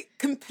guy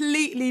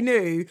completely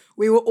knew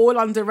we were all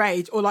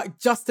underage or like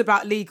just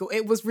about legal.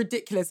 It was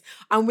ridiculous.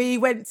 And we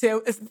went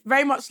to, it's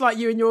very much like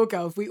you and your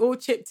girls, we all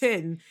chipped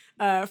in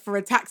for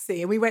a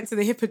taxi, and we went to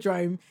the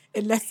Hippodrome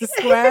in Leicester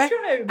Square.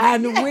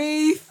 And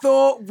we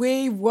thought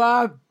we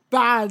were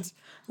bad.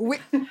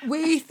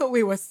 We thought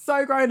we were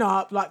so grown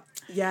up. Like,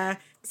 yeah,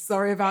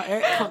 sorry about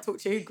it. Can't talk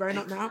to you. Grown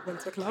up now. Went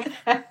to a club.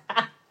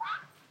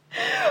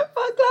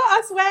 But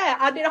I swear,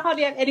 I didn't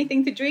hardly have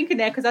anything to drink in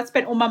there because I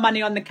spent all my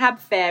money on the cab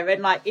fare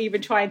and like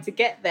even trying to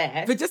get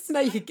there. But just to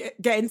know you could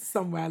get into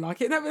somewhere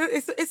like it,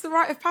 it's a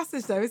rite of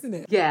passage though, isn't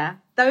it? Yeah.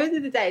 those are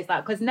the days,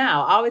 like, because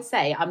now I would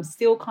say I'm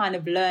still kind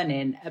of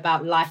learning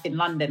about life in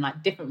London,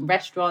 like different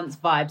restaurants,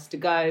 vibes to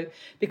go,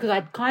 because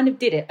I kind of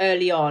did it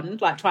early on,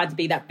 like trying to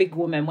be that big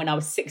woman when I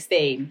was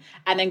 16,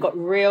 and then got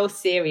real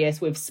serious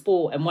with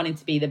sport and wanting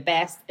to be the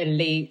best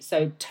elite.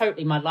 So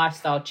totally my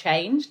lifestyle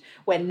changed.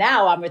 When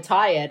now I'm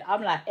retired,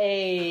 I'm like,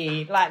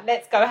 hey, like,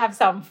 let's go have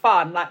some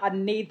fun. Like, I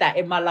need that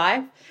in my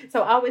life.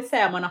 So I would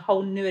say I'm on a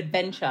whole new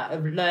adventure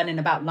of learning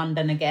about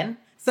London again.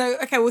 So,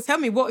 okay, well, tell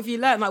me, what have you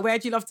learned? Like, where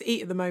do you love to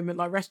eat at the moment?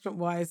 Like,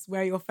 restaurant-wise,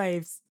 where are your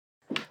faves?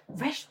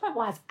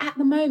 Restaurant-wise, at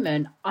the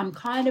moment, I'm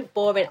kind of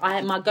boring.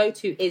 My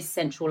go-to is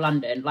central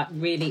London, like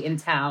really in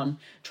town,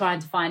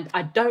 trying to find...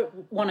 I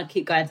don't want to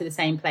keep going to the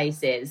same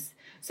places.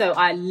 So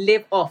I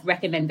live off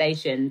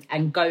recommendations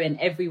and going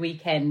every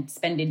weekend,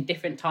 spending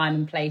different time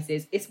and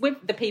places. It's with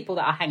the people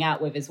that I hang out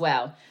with as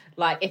well.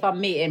 Like, if I'm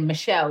meeting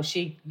Michelle,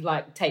 she,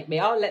 like, take me,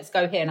 oh, let's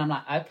go here. And I'm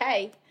like,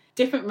 okay.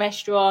 Different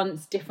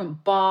restaurants,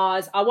 different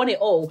bars. I want it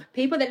all.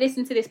 People that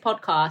listen to this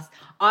podcast,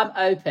 I'm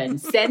open.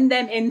 Send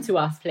them in to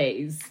us,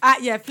 please.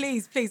 Yeah,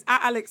 please.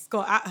 At Alex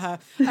Scott, at her.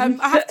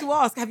 I have to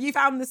ask, have you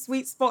found the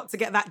sweet spot to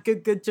get that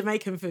good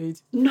Jamaican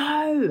food?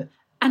 No.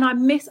 And I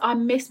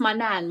miss my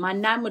nan. My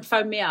nan would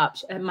phone me up.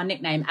 My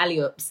nickname,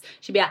 Alley-Ups.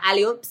 She'd be like,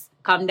 Alley-Ups,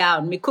 come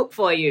down. Me cook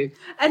for you.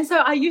 And so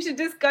I used to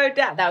just go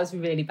down. That was a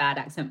really bad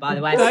accent, by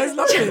the way. That is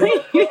lovely.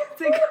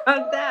 To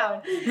come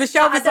down.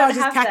 Michelle Visage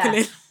is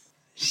cackling.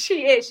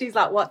 She is. She's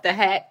like, what the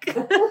heck?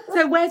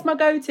 So where's my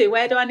go-to?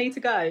 Where do I need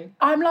to go?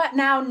 I'm like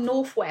now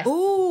northwest.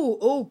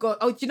 Oh, God.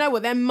 Oh, do you know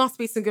what? There must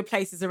be some good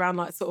places around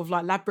like sort of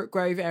like Ladbroke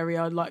Grove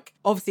area, like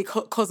obviously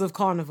because of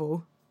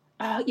Carnival.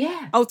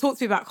 Yeah. Oh, talk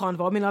to me about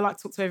Carnival. I mean, I like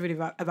to talk to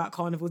everybody about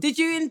Carnival. Did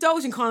you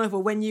indulge in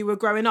Carnival when you were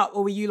growing up,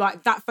 or were you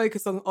like that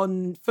focused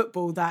on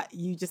football that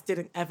you just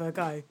didn't ever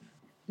go?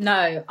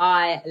 No,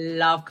 I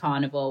love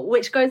Carnival,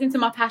 which goes into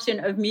my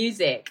passion of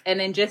music. And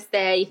then just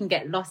there, you can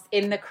get lost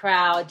in the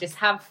crowd, just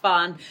have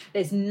fun.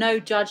 There's no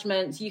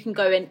judgments. You can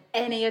go in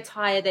any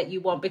attire that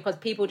you want because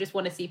people just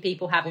want to see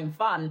people having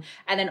fun.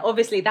 And then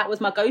obviously that was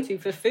my go-to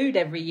for food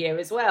every year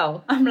as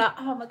well. I'm like,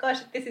 oh my gosh,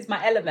 this is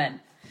my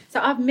element. So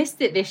I've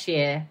missed it this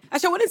year.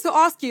 Actually, I wanted to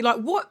ask you, like,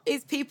 what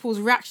is people's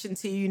reaction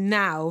to you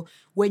now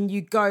when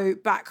you go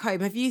back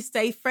home? Have you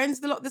stayed friends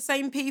with a lot of the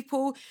same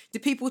people? Do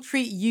people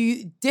treat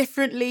you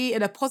differently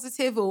in a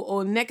positive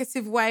or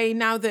negative way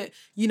now that,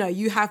 you know,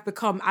 you have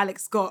become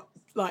Alex Scott,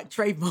 like,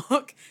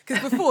 trademark?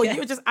 Because before you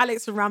were just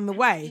Alex from around the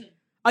way.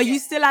 Are you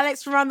still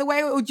Alex from around the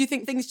way, or do you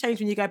think things change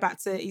when you go back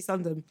to East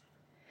London?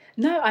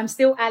 No, I'm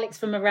still Alex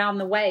from around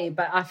the way,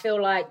 but I feel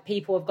like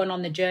people have gone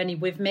on the journey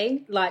with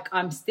me. Like,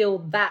 I'm still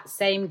that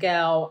same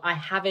girl. I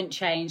haven't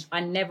changed. I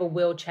never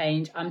will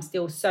change. I'm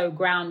still so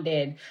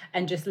grounded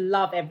and just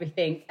love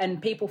everything. And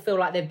people feel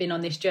like they've been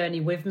on this journey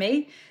with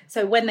me.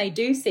 So when they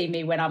do see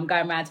me when I'm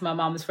going around to my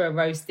mum's for a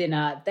roast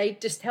dinner, they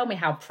just tell me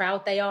how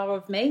proud they are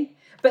of me.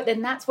 But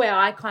then that's where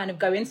I kind of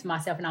go into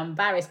myself and I'm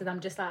embarrassed because I'm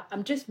just like,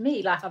 I'm just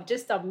me. Like, I've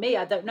just done me.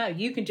 I don't know.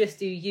 You can just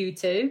do you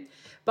too.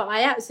 But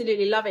I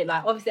absolutely love it.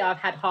 Like, obviously, I've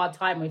had hard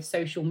time with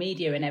social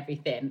media and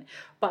everything.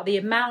 But the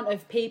amount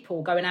of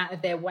people going out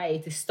of their way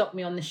to stop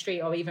me on the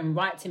street or even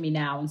write to me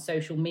now on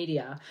social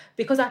media.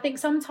 Because I think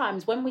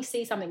sometimes when we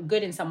see something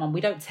good in someone,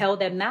 we don't tell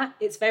them that.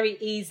 It's very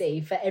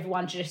easy for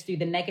everyone to just do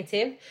the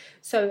negative.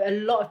 So a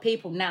lot of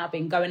people now have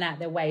been going out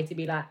their way to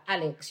be like,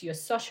 Alex, you're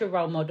such a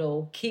role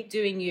model. Keep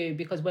doing you.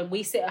 Because when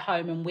we sit at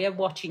home and we're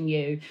watching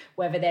you,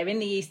 whether they're in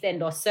the East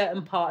End or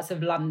certain parts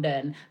of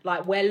London,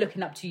 like, we're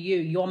looking up to you.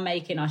 You're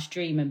making us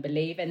dream and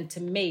believe. And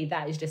to me,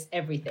 that is just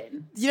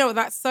everything. You know,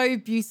 that's so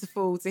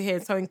beautiful to hear,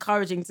 so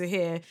encouraging to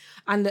hear.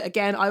 And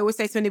again, I always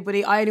say to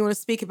anybody, I only want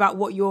to speak about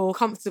what you're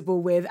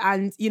comfortable with.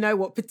 And you know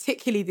what,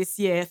 particularly this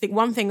year, I think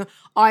one thing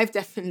I've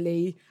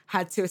definitely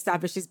had to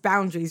establish is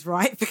boundaries,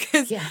 right?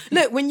 Because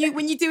look, when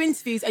you do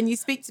interviews and you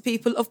speak to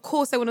people, of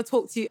course they want to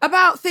talk to you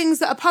about things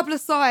that are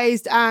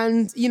publicised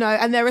and, you know,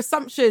 and their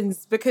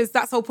assumptions, because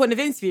that's the whole point of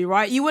interview,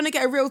 right? You want to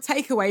get a real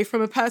takeaway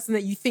from a person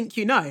that you think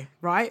you know,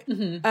 right?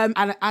 Mm-hmm.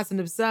 And as an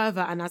observer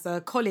and as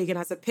a colleague and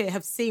as a peer,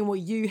 have seen what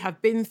you have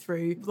been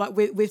through, like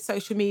with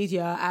social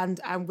media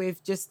and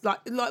with just like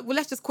well,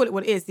 let's just call it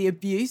what it is, the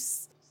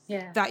abuse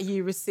that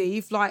you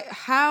receive. Like,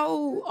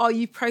 how are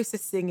you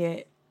processing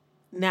it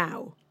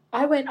now?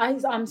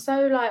 I'm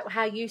so like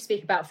how you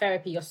speak about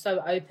therapy, you're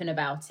so open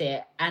about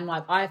it. And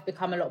like, I've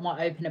become a lot more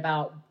open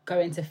about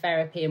going to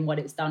therapy and what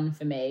it's done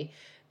for me.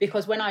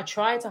 Because when I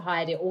tried to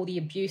hide it, all the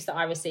abuse that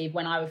I received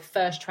when I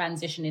first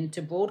transitioned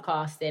into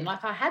broadcasting,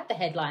 like, I had the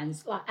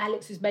headlines, like,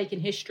 Alex is making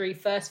history,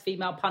 first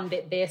female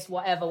pundit, this,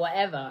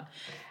 whatever.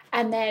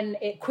 And then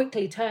it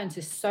quickly turned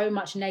to so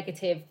much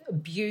negative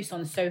abuse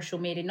on social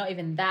media. Not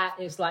even that.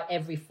 It was like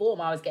every form.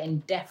 I was getting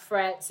death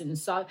threats and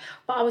so...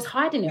 But I was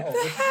hiding it all.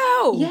 What the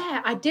hell?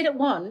 Yeah, I didn't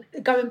want...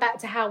 Going back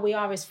to how we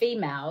are as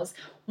females,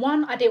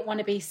 one, I didn't want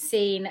to be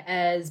seen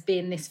as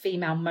being this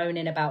female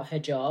moaning about her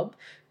job.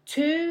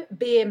 Two,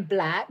 being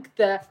black,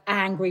 the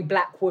angry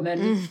black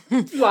woman,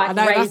 like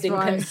raising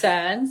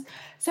concerns.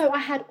 So I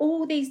had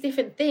all these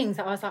different things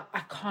that I was like, I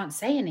can't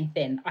say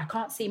anything. I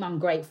can't seem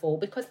ungrateful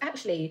because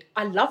actually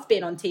I love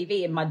being on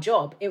TV in my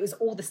job. It was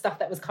all the stuff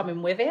that was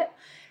coming with it.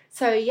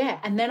 So yeah,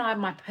 and then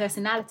my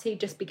personality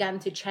just began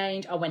to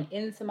change. I went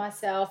into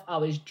myself. I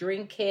was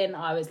drinking.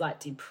 I was like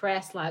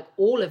depressed, like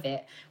all of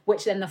it.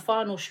 Which then the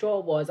final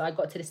straw was I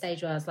got to the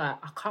stage where I was like,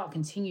 I can't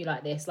continue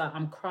like this. Like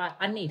I'm crying.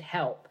 I need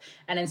help.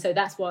 And then so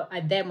that's what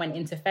I then went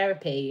into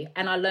therapy,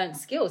 and I learned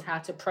skills, how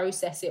to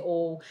process it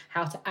all,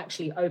 how to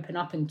actually open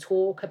up and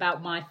talk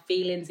about my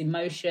feelings,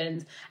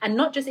 emotions, and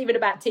not just even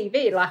about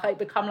TV. Like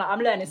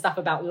I'm learning stuff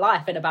about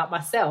life and about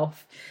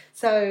myself.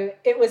 So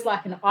it was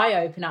like an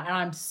eye-opener, and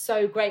I'm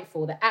so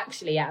grateful that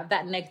actually out of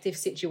that negative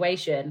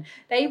situation,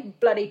 they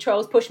bloody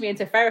trolls pushed me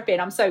into therapy,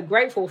 and I'm so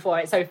grateful for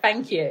it. So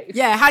thank you.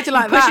 Yeah, how'd you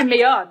like that? Pushing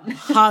me on.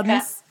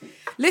 Huns.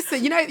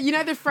 Listen, you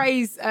know the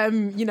phrase,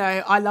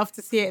 I love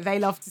to see it, they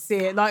love to see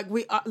it. Like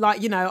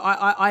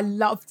I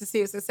love to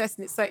see it success,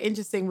 and it's so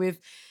interesting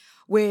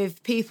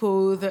with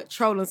people that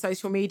troll on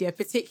social media,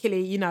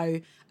 particularly,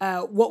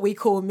 what we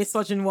call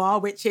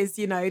misogynoir, which is,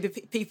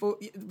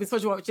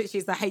 misogynoir, which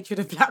is the hatred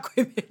of black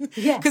women.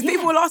 Because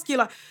people will ask you,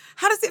 like,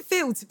 how does it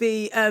feel to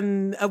be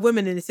a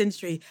woman in this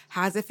industry?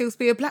 How does it feel to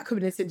be a black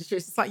woman in this industry?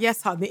 It's just like,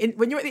 yes, hon,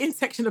 when you're at the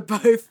intersection of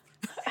both,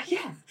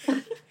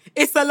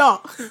 it's a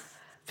lot.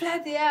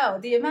 Bloody hell,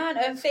 the amount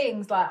of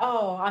things like,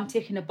 oh, I'm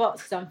ticking a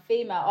box because I'm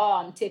female. Oh,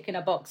 I'm ticking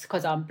a box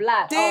because I'm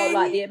black.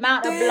 The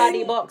amount of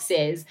bloody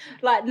boxes.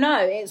 Like, no,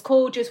 it's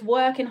called just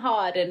working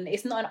hard, and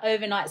it's not an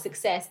overnight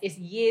success. It's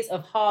years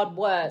of hard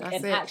work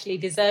actually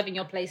deserving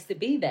your place to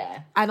be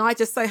there. And I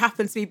just so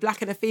happen to be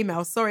black and a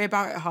female. Sorry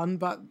about it, hun,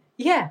 but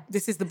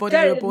this is the body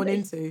you were born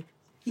into.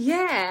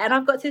 Yeah, and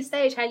I've got to the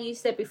stage, how you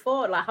said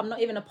before, like, I'm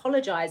not even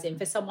apologising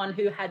for someone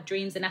who had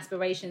dreams and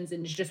aspirations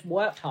and just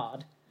worked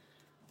hard.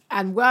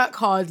 And work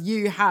hard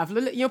you have.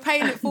 You're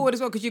paying it forward as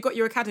well because you've got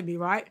your academy,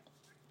 right?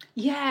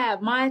 Yeah,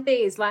 my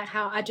thing is like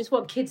how I just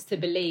want kids to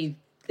believe.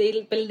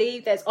 They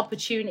believe there's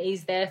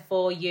opportunities there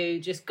for you.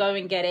 Just go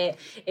and get it.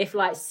 If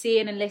like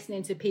seeing and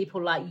listening to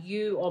people like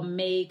you or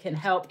me can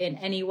help in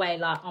any way,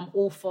 like I'm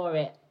all for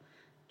it.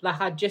 Like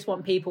I just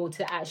want people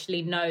to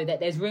actually know that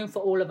there's room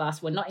for all of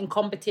us. We're not in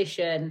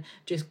competition.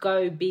 Just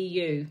go be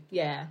you.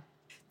 Yeah.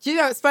 Do you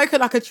know, spoken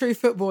like a true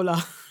footballer.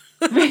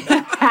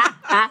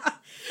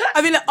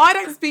 I mean, look, I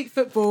don't speak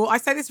football. I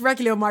say this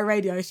regularly on my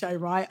radio show,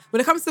 right?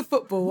 When it comes to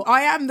football,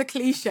 I am the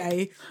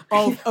cliche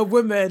of a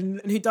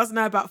woman who doesn't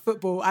know about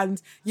football.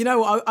 And you know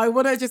what? I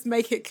want to just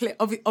make it clear.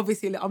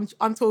 Obviously, look,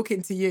 I'm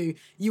talking to you.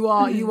 You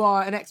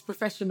are an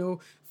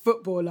ex-professional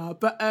footballer.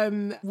 But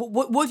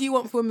what do you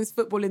want for women's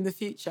football in the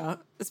future,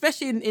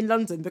 especially in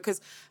London? Because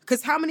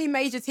how many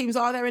major teams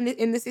are there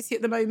in the city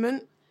at the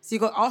moment? So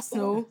you've got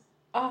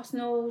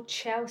Arsenal,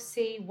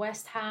 Chelsea,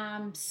 West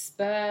Ham,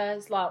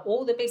 Spurs, like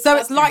all the big. So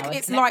it's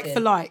like for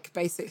like,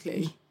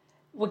 basically.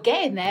 We're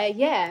getting there,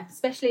 yeah.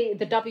 Especially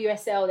the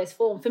WSL, there's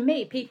form. For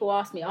me, people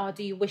ask me,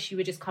 do you wish you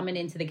were just coming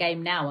into the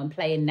game now and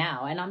playing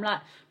now? And I'm like,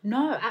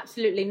 no,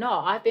 absolutely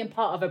not. I've been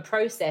part of a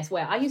process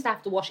where I used to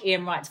have to wash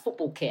Ian Wright's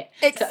football kit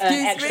to earn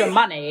extra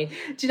money.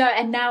 Do you know?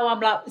 And now I'm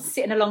like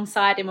sitting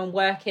alongside him and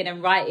working,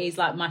 and Wright is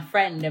like my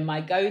friend and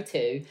my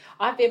go-to.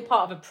 I've been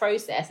part of a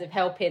process of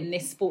helping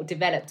this sport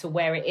develop to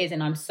where it is,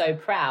 and I'm so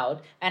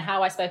proud. And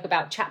how I spoke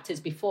about chapters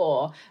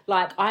before,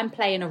 like I'm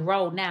playing a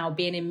role now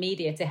being in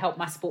media to help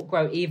my sport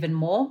grow even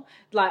more.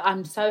 Like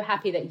I'm so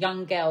happy that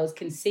young girls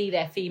can see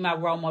their female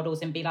role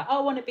models and be like,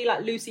 I want to be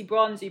like Lucy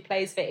Bronze who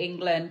plays for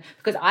England,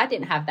 because I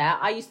didn't have that.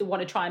 I used to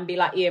want to try and be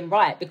like Ian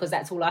Wright because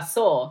that's all I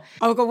saw.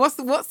 Oh God,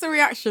 what's the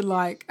reaction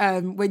like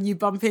when you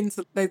bump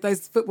into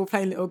those football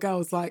playing little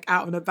girls like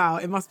out and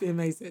about? It must be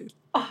amazing.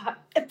 Oh,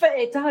 but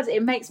it does.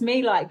 It makes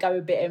me like go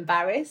a bit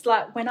embarrassed.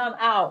 Like when I'm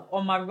out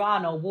on my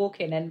run or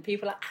walking and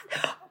people are like,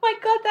 oh my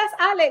God, that's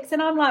Alex.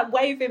 And I'm like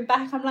waving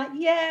back. I'm like,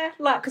 yeah.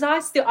 Like,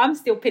 because I'm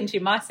still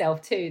pinching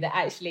myself too, that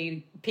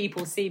actually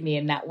people see me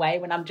in that way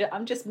when I'm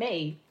just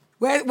me.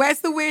 Where's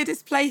the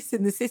weirdest place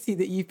in the city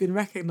that you've been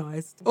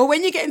recognised? Or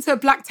when you get into a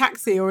black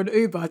taxi or an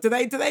Uber, do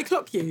they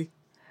clock you?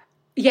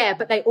 Yeah,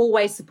 but they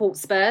always support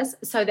Spurs.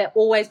 So their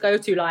always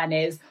go-to line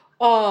is,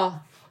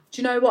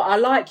 do you know what? I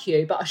like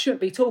you, but I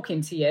shouldn't be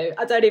talking to you.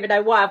 I don't even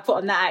know why I've put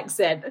on that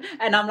accent.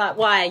 And I'm like,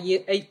 why?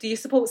 Do you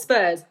support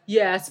Spurs?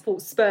 Yeah, I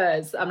support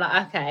Spurs. I'm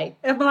like, okay.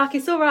 I'm like,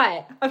 it's all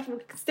right. I can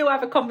still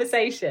have a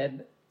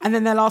conversation. And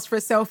then they'll ask for a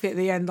selfie at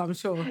the end, I'm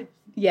sure.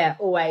 Yeah,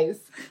 always.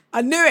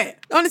 I knew it.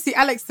 Honestly,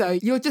 Alex, though,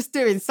 you're just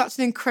doing such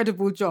an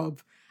incredible job.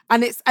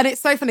 And it's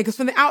so funny because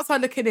from the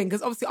outside looking in,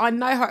 because obviously I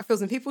know how it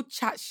feels when people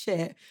chat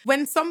shit.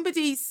 When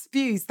somebody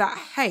spews that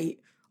hate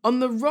on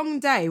the wrong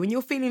day, when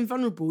you're feeling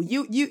vulnerable,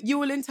 you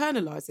will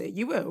internalise it.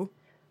 You will.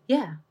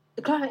 Yeah.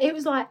 It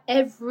was like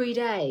every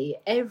day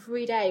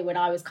when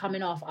I was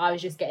coming off, I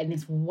was just getting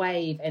this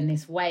wave. And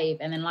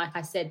then, like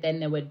I said, then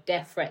there were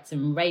death threats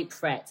and rape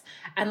threats.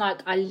 And like,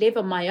 I live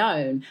on my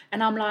own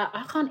and I'm like,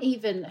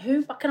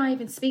 who can I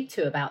even speak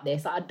to about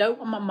this? Like, I don't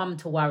want my mum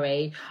to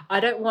worry. I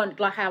don't want,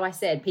 like how I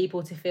said,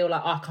 people to feel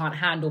like, oh, I can't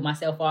handle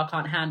myself or I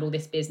can't handle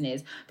this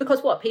business.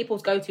 Because what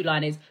people's go-to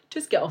line is,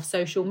 just get off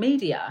social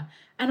media.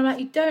 And I'm like,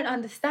 you don't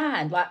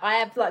understand. Like, I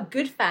have like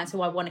good fans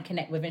who I want to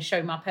connect with and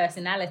show my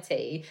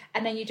personality.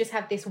 And then you just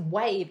have this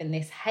wave and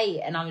this hate.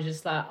 And I was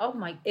just like, oh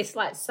my,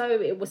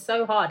 it was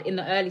so hard in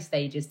the early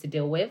stages to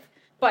deal with.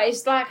 But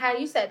it's like how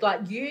you said,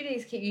 like, you need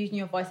to keep using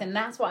your voice. And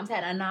that's what I'm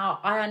saying. And now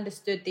I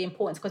understood the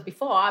importance, because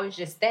before I was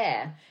just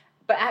there.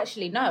 But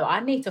actually, no, I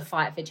need to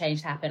fight for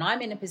change to happen.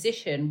 I'm in a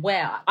position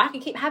where I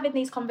can keep having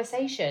these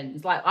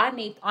conversations. Like, I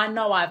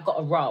know I've got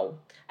a role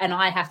and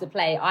I have to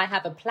play. I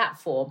have a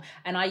platform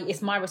and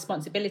it's my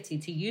responsibility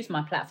to use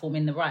my platform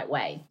in the right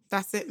way.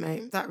 That's it,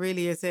 mate. That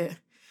really is it.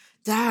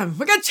 Damn,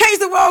 we're going to change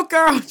the world,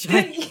 girl.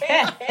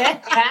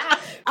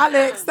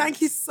 Alex,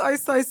 thank you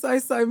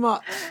so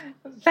much.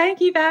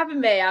 Thank you for having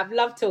me. I've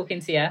loved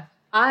talking to you.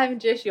 I'm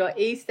just your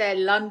East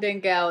End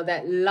London girl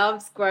that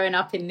loves growing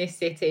up in this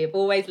city. I've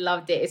always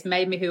loved it. It's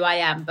made me who I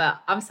am.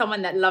 But I'm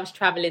someone that loves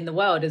traveling the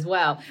world as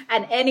well.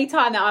 And any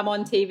time that I'm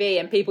on TV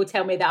and people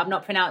tell me that I'm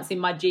not pronouncing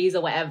my G's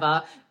or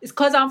whatever, it's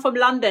because I'm from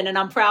London and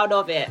I'm proud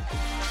of it.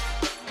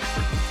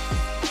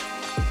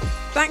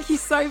 Thank you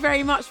so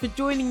very much for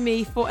joining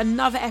me for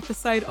another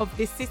episode of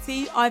This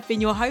City. I've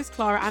been your host,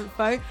 Clara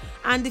Antho.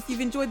 And if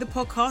you've enjoyed the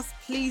podcast,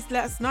 please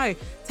let us know.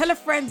 Tell a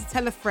friend.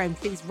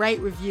 Please rate,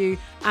 review,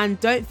 and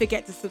don't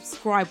forget to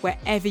subscribe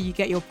wherever you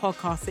get your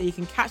podcast so you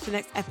can catch the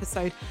next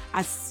episode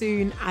as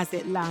soon as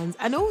it lands.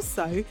 And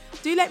also,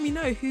 do let me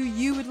know who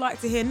you would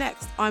like to hear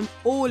next. I'm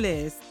all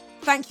ears.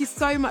 Thank you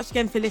so much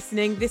again for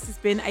listening. This has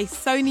been a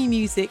Sony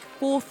Music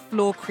 4th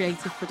Floor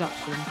creative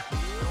production.